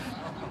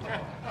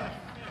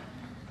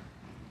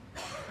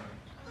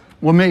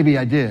 Well, maybe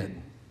I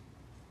did.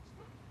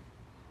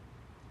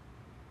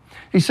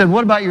 He said,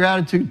 what about your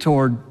attitude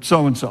toward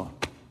so-and-so?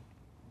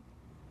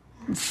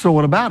 So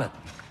what about it?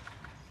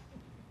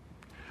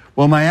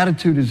 Well, my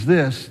attitude is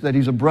this, that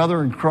he's a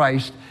brother in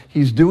Christ.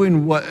 He's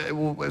doing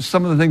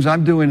some of the things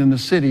I'm doing in the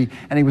city,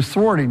 and he was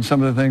thwarting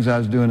some of the things I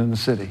was doing in the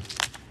city.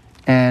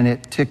 And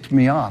it ticked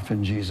me off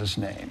in Jesus'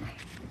 name.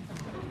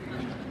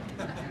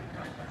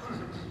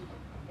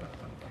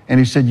 And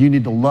he said, you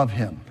need to love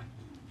him.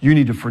 You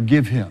need to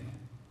forgive him.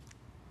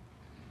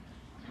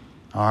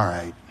 All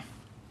right.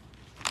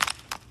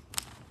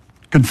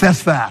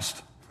 Confess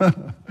fast.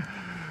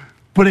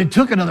 But it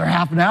took another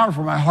half an hour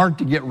for my heart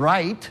to get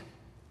right.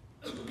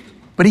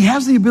 But he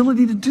has the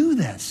ability to do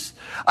this.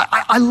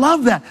 I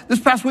love that. This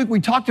past week we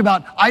talked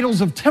about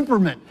idols of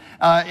temperament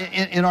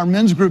in our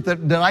men's group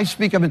that I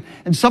speak of.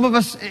 And some of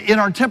us in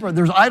our temperament,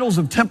 there's idols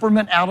of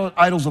temperament,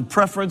 idols of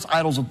preference,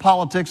 idols of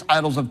politics,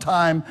 idols of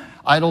time,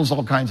 idols,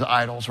 all kinds of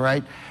idols,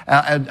 right?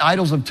 And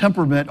idols of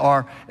temperament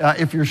are,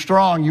 if you're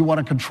strong, you want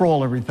to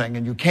control everything,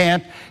 and you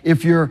can't.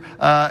 If you're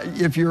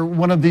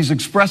one of these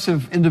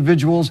expressive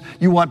individuals,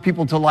 you want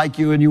people to like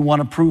you, and you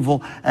want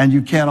approval, and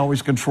you can't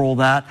always control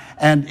that.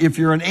 And if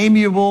you're an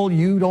amiable,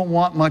 you don't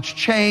want much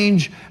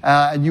change,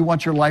 and you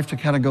want your life to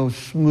kind of go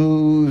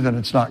smooth, and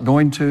it's not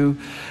going to.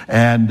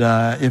 And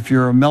if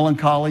you're a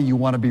melancholy, you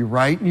want to be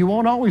right, and you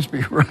won't always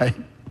be right.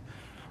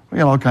 We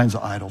got all kinds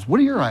of idols. What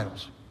are your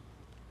idols?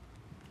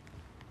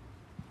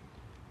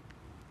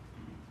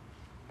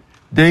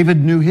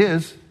 David knew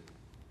his.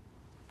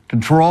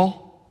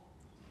 Control,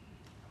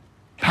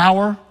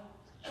 power,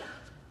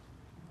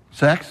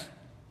 sex.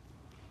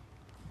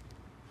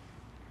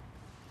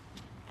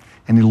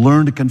 And he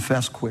learned to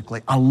confess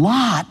quickly. A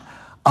lot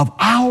of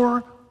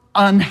our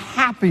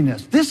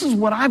unhappiness, this is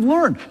what I've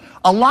learned.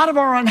 A lot of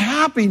our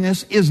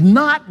unhappiness is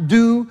not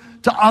due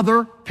to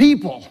other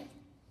people.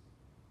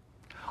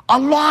 A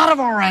lot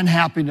of our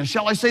unhappiness,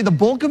 shall I say the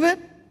bulk of it,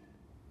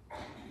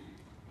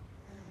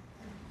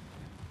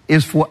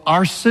 is what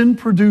our sin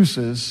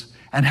produces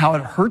and how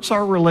it hurts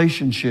our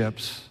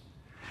relationships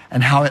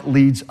and how it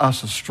leads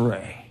us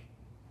astray.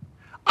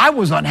 I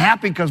was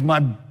unhappy because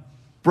my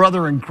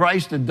brother in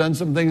Christ had done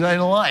some things I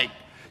didn't like.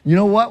 You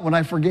know what? When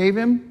I forgave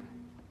him,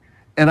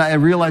 and I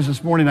realized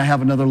this morning I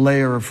have another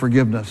layer of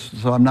forgiveness,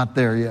 so I'm not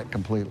there yet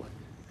completely.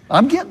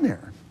 I'm getting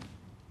there.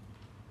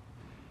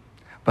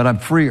 But I'm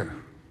freer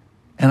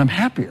and I'm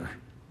happier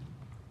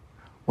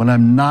when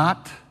I'm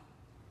not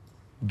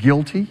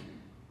guilty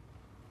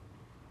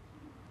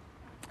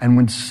and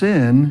when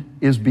sin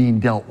is being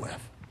dealt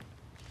with.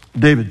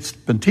 David's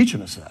been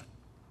teaching us that.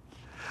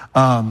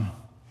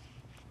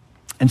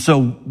 And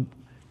so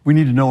we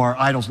need to know our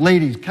idols.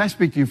 Ladies, can I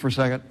speak to you for a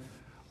second?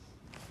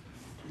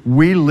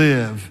 We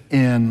live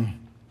in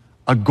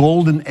a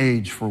golden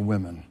age for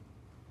women.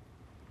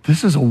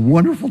 This is a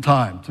wonderful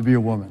time to be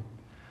a woman.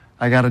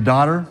 I got a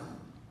daughter.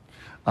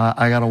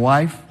 I got a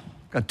wife.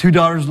 Got 2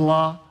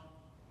 daughters-in-law.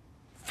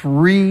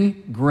 3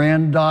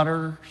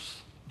 granddaughters.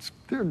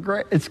 They're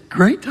great. It's a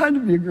great time to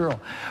be a girl.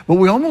 But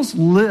we almost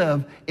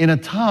live in a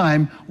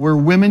time where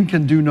women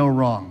can do no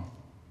wrong.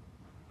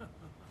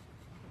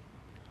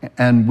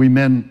 And we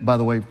men, by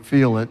the way,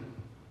 feel it,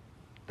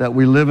 that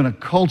we live in a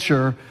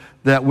culture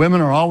that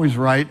women are always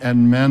right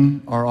and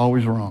men are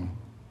always wrong.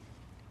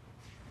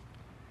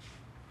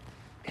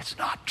 It's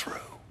not true.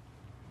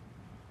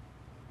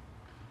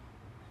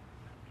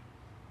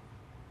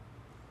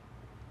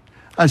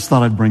 I just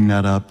thought I'd bring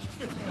that up.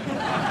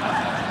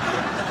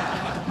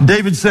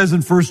 David says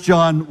in 1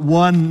 John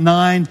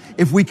 1:9,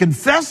 if we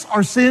confess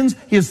our sins,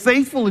 he is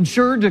faithful and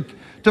sure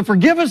to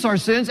forgive us our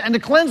sins and to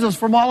cleanse us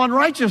from all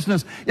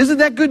unrighteousness. Isn't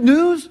that good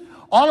news?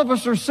 All of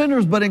us are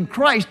sinners, but in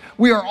Christ,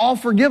 we are all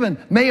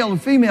forgiven. Male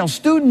and female,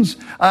 students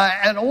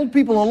and old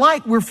people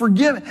alike, we're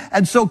forgiven.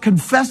 And so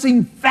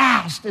confessing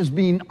fast is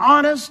being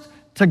honest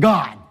to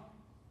God.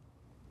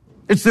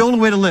 It's the only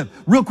way to live.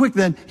 Real quick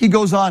then, he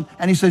goes on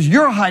and he says,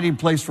 you're a hiding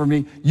place for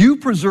me. You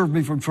preserve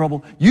me from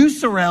trouble. You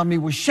surround me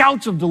with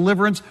shouts of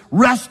deliverance.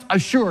 Rest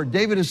assured.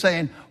 David is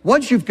saying,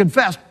 once you've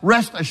confessed,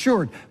 rest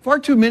assured. Far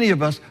too many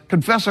of us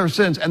confess our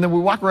sins and then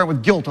we walk around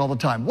with guilt all the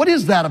time. What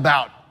is that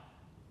about?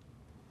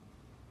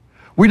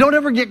 We don't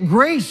ever get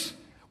grace.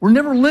 We're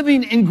never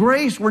living in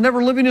grace. We're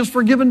never living as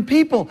forgiven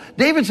people.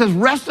 David says,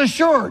 rest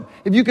assured.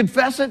 If you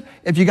confess it,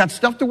 if you got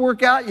stuff to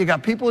work out, you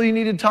got people you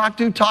need to talk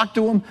to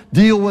them,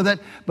 deal with it.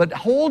 But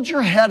hold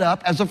your head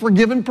up as a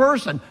forgiven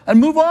person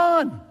and move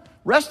on.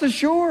 Rest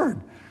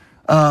assured.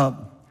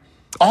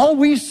 All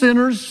we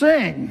sinners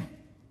sing.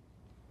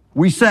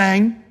 We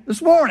sang this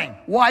morning.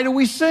 Why do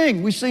we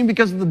sing? We sing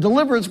because of the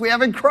deliverance we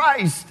have in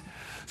Christ.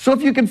 So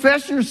if you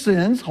confess your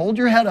sins, hold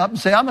your head up and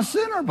say, I'm a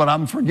sinner, but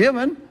I'm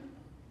forgiven.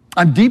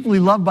 I'm deeply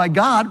loved by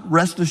God,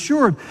 rest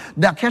assured.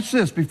 Now catch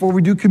this before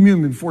we do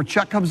communion, before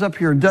Chuck comes up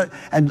here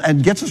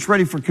and gets us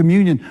ready for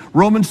communion.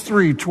 Romans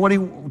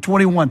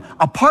 3:21.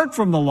 Apart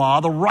from the law,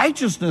 the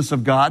righteousness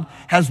of God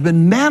has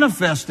been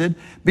manifested,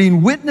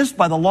 being witnessed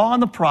by the law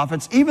and the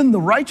prophets, even the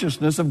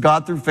righteousness of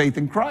God through faith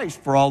in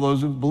Christ for all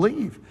those who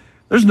believe.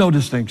 There's no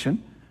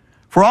distinction.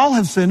 For all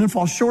have sinned and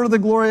fall short of the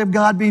glory of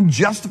God, being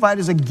justified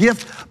as a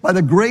gift by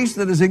the grace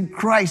that is in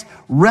Christ,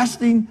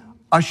 resting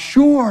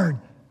assured.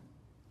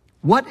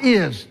 What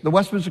is, the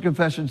Westminster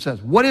Confession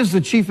says, what is the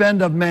chief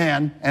end of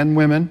man and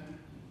women?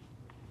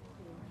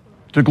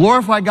 To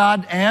glorify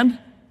God and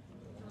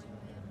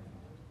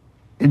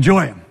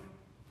enjoy Him.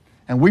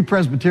 And we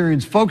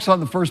Presbyterians focus on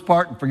the first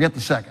part and forget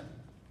the second.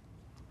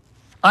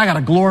 I got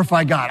to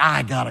glorify God.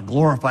 I got to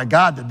glorify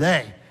God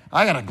today.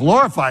 I got to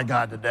glorify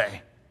God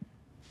today.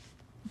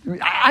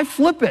 I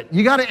flip it.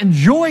 You got to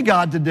enjoy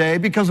God today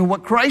because of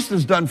what Christ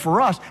has done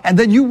for us, and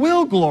then you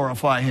will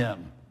glorify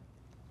Him.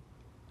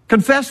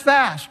 Confess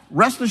fast,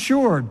 rest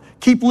assured,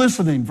 keep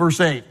listening.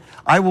 Verse 8,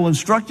 I will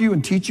instruct you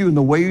and teach you in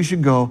the way you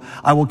should go.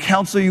 I will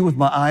counsel you with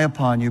my eye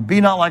upon you. Be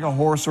not like a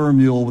horse or a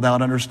mule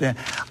without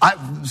understanding.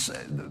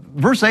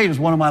 Verse 8 is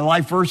one of my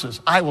life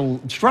verses. I will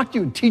instruct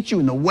you and teach you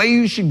in the way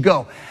you should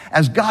go.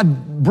 As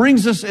God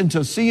brings us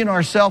into seeing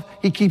ourselves,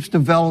 He keeps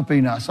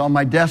developing us. On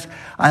my desk,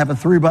 I have a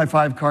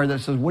 3x5 card that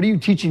says, what are you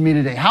teaching me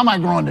today? How am I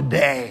growing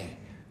today?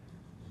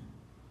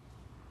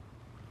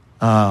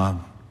 And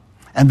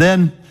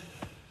then,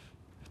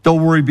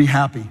 don't worry, be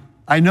happy.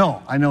 I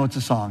know it's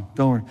a song.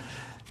 Don't worry.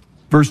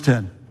 Verse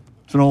 10,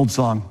 it's an old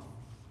song.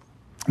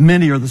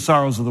 Many are the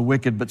sorrows of the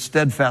wicked, but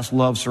steadfast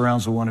love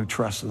surrounds the one who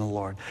trusts in the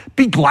Lord.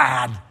 Be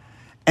glad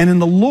and in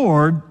the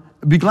Lord,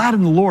 be glad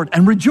in the Lord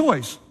and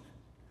rejoice.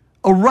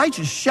 O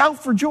righteous,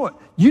 shout for joy.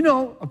 You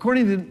know,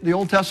 according to the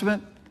Old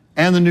Testament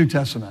and the New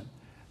Testament,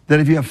 that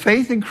if you have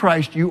faith in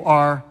Christ, you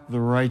are the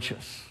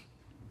righteous.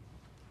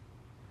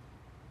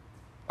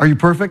 Are you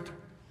perfect?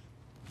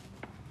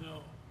 No.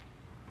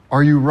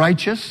 Are you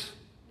righteous?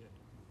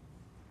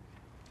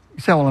 You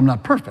say, well, I'm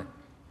not perfect.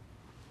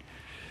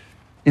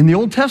 In the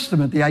Old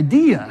Testament, the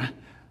idea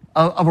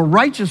of a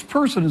righteous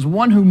person is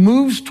one who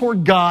moves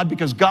toward God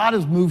because God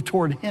has moved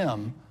toward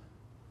him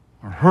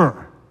or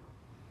her.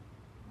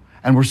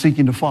 And we're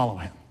seeking to follow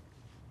him.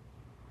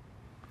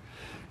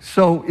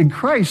 So in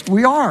Christ,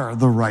 we are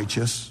the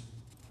righteous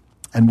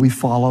and we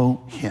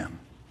follow him.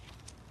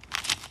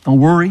 Don't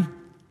worry.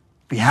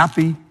 Be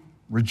happy.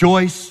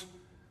 Rejoice.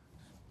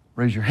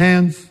 Raise your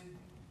hands.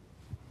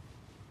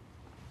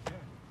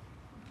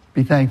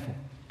 Be thankful.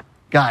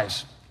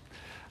 Guys,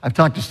 I've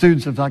talked to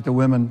students, I've talked to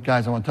women.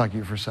 Guys, I want to talk to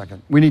you for a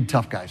second. We need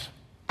tough guys.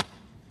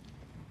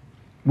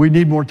 We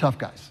need more tough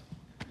guys.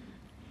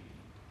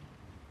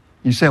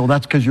 You say, well,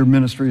 that's because your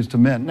ministry is to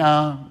men.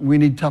 No, we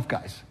need tough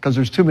guys because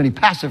there's too many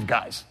passive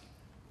guys.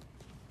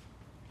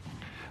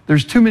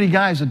 There's too many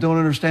guys that don't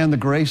understand the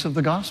grace of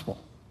the gospel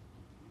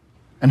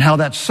and how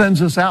that sends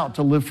us out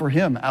to live for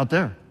him out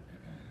there.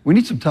 We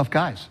need some tough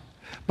guys.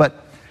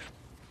 But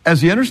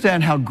as you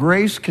understand how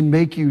grace can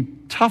make you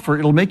tougher,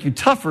 it'll make you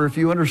tougher if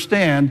you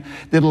understand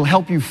that it'll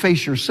help you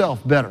face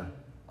yourself better.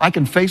 I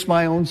can face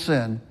my own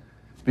sin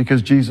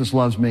because Jesus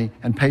loves me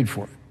and paid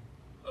for it.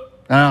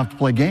 And I don't have to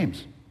play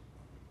games.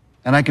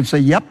 And I can say,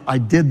 yep, I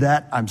did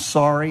that. I'm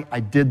sorry, I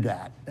did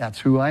that. That's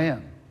who I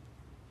am.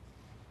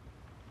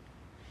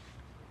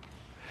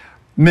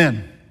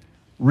 Men,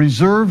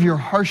 reserve your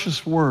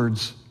harshest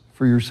words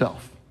for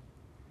yourself.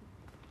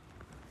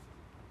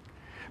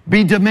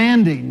 Be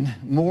demanding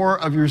more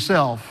of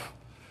yourself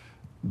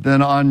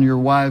than on your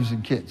wives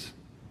and kids.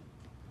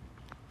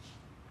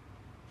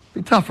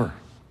 Be tougher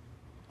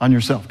on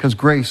yourself because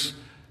grace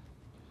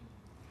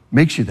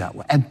makes you that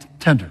way. And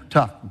tender,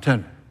 tough and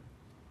tender.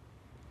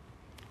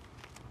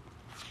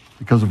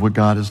 Because of what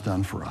God has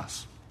done for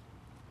us.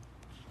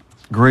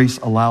 Grace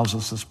allows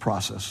us this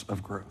process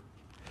of growth.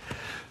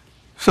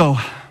 So,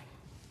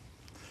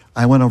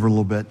 I went over a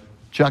little bit.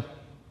 Chuck,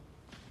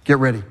 get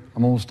ready.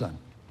 I'm almost done.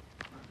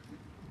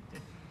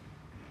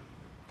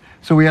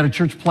 So we had a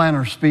church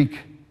planner speak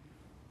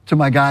to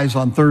my guys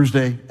on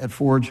Thursday at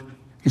Forge.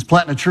 He's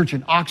planting a church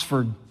in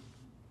Oxford,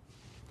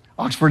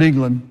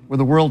 England, where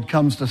the world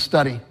comes to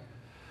study.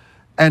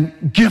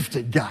 And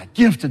gifted guy,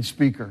 gifted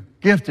speaker,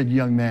 gifted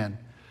young man.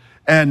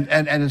 And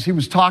as he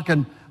was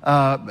talking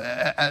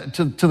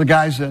to the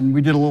guys, and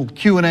we did a little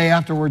Q&A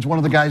afterwards, one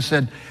of the guys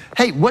said,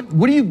 hey, what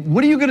are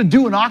you going to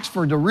do in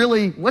Oxford to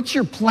really, what's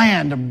your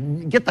plan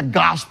to get the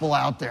gospel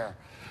out there?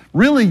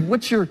 Really,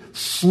 what's your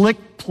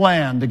slick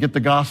plan to get the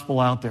gospel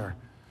out there?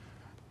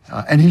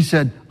 And he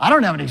said, I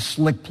don't have any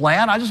slick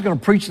plan. I'm just going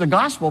to preach the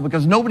gospel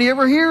because nobody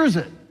ever hears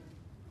it.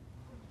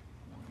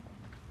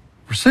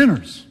 We're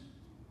sinners.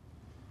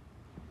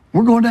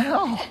 We're going to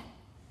hell.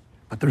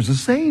 But there's a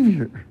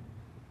Savior.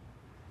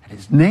 And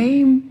his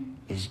name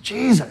is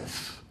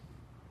Jesus.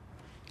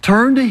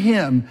 Turn to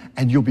him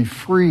and you'll be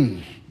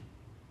free.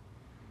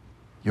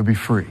 You'll be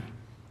free.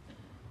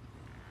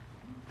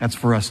 That's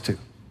for us too.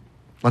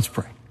 Let's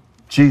pray.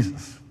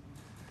 Jesus,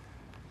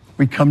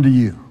 we come to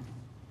you.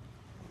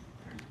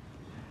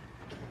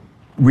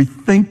 We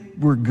think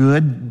we're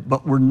good,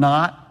 but we're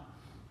not.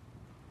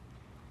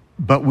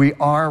 But we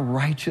are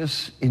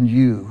righteous in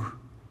you.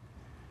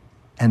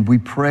 And we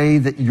pray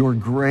that your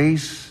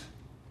grace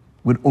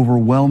would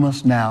overwhelm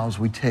us now as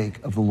we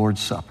take of the Lord's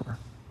Supper.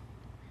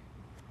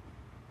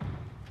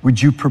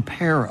 Would you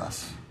prepare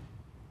us?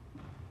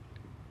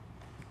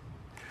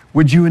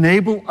 Would you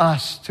enable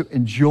us to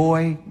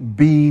enjoy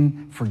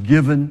being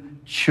forgiven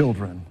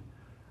children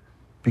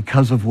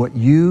because of what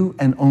you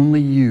and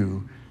only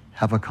you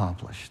have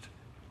accomplished?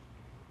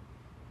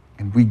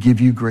 And we give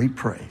you great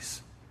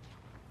praise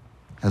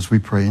as we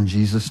pray in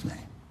Jesus' name.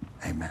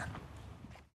 Amen.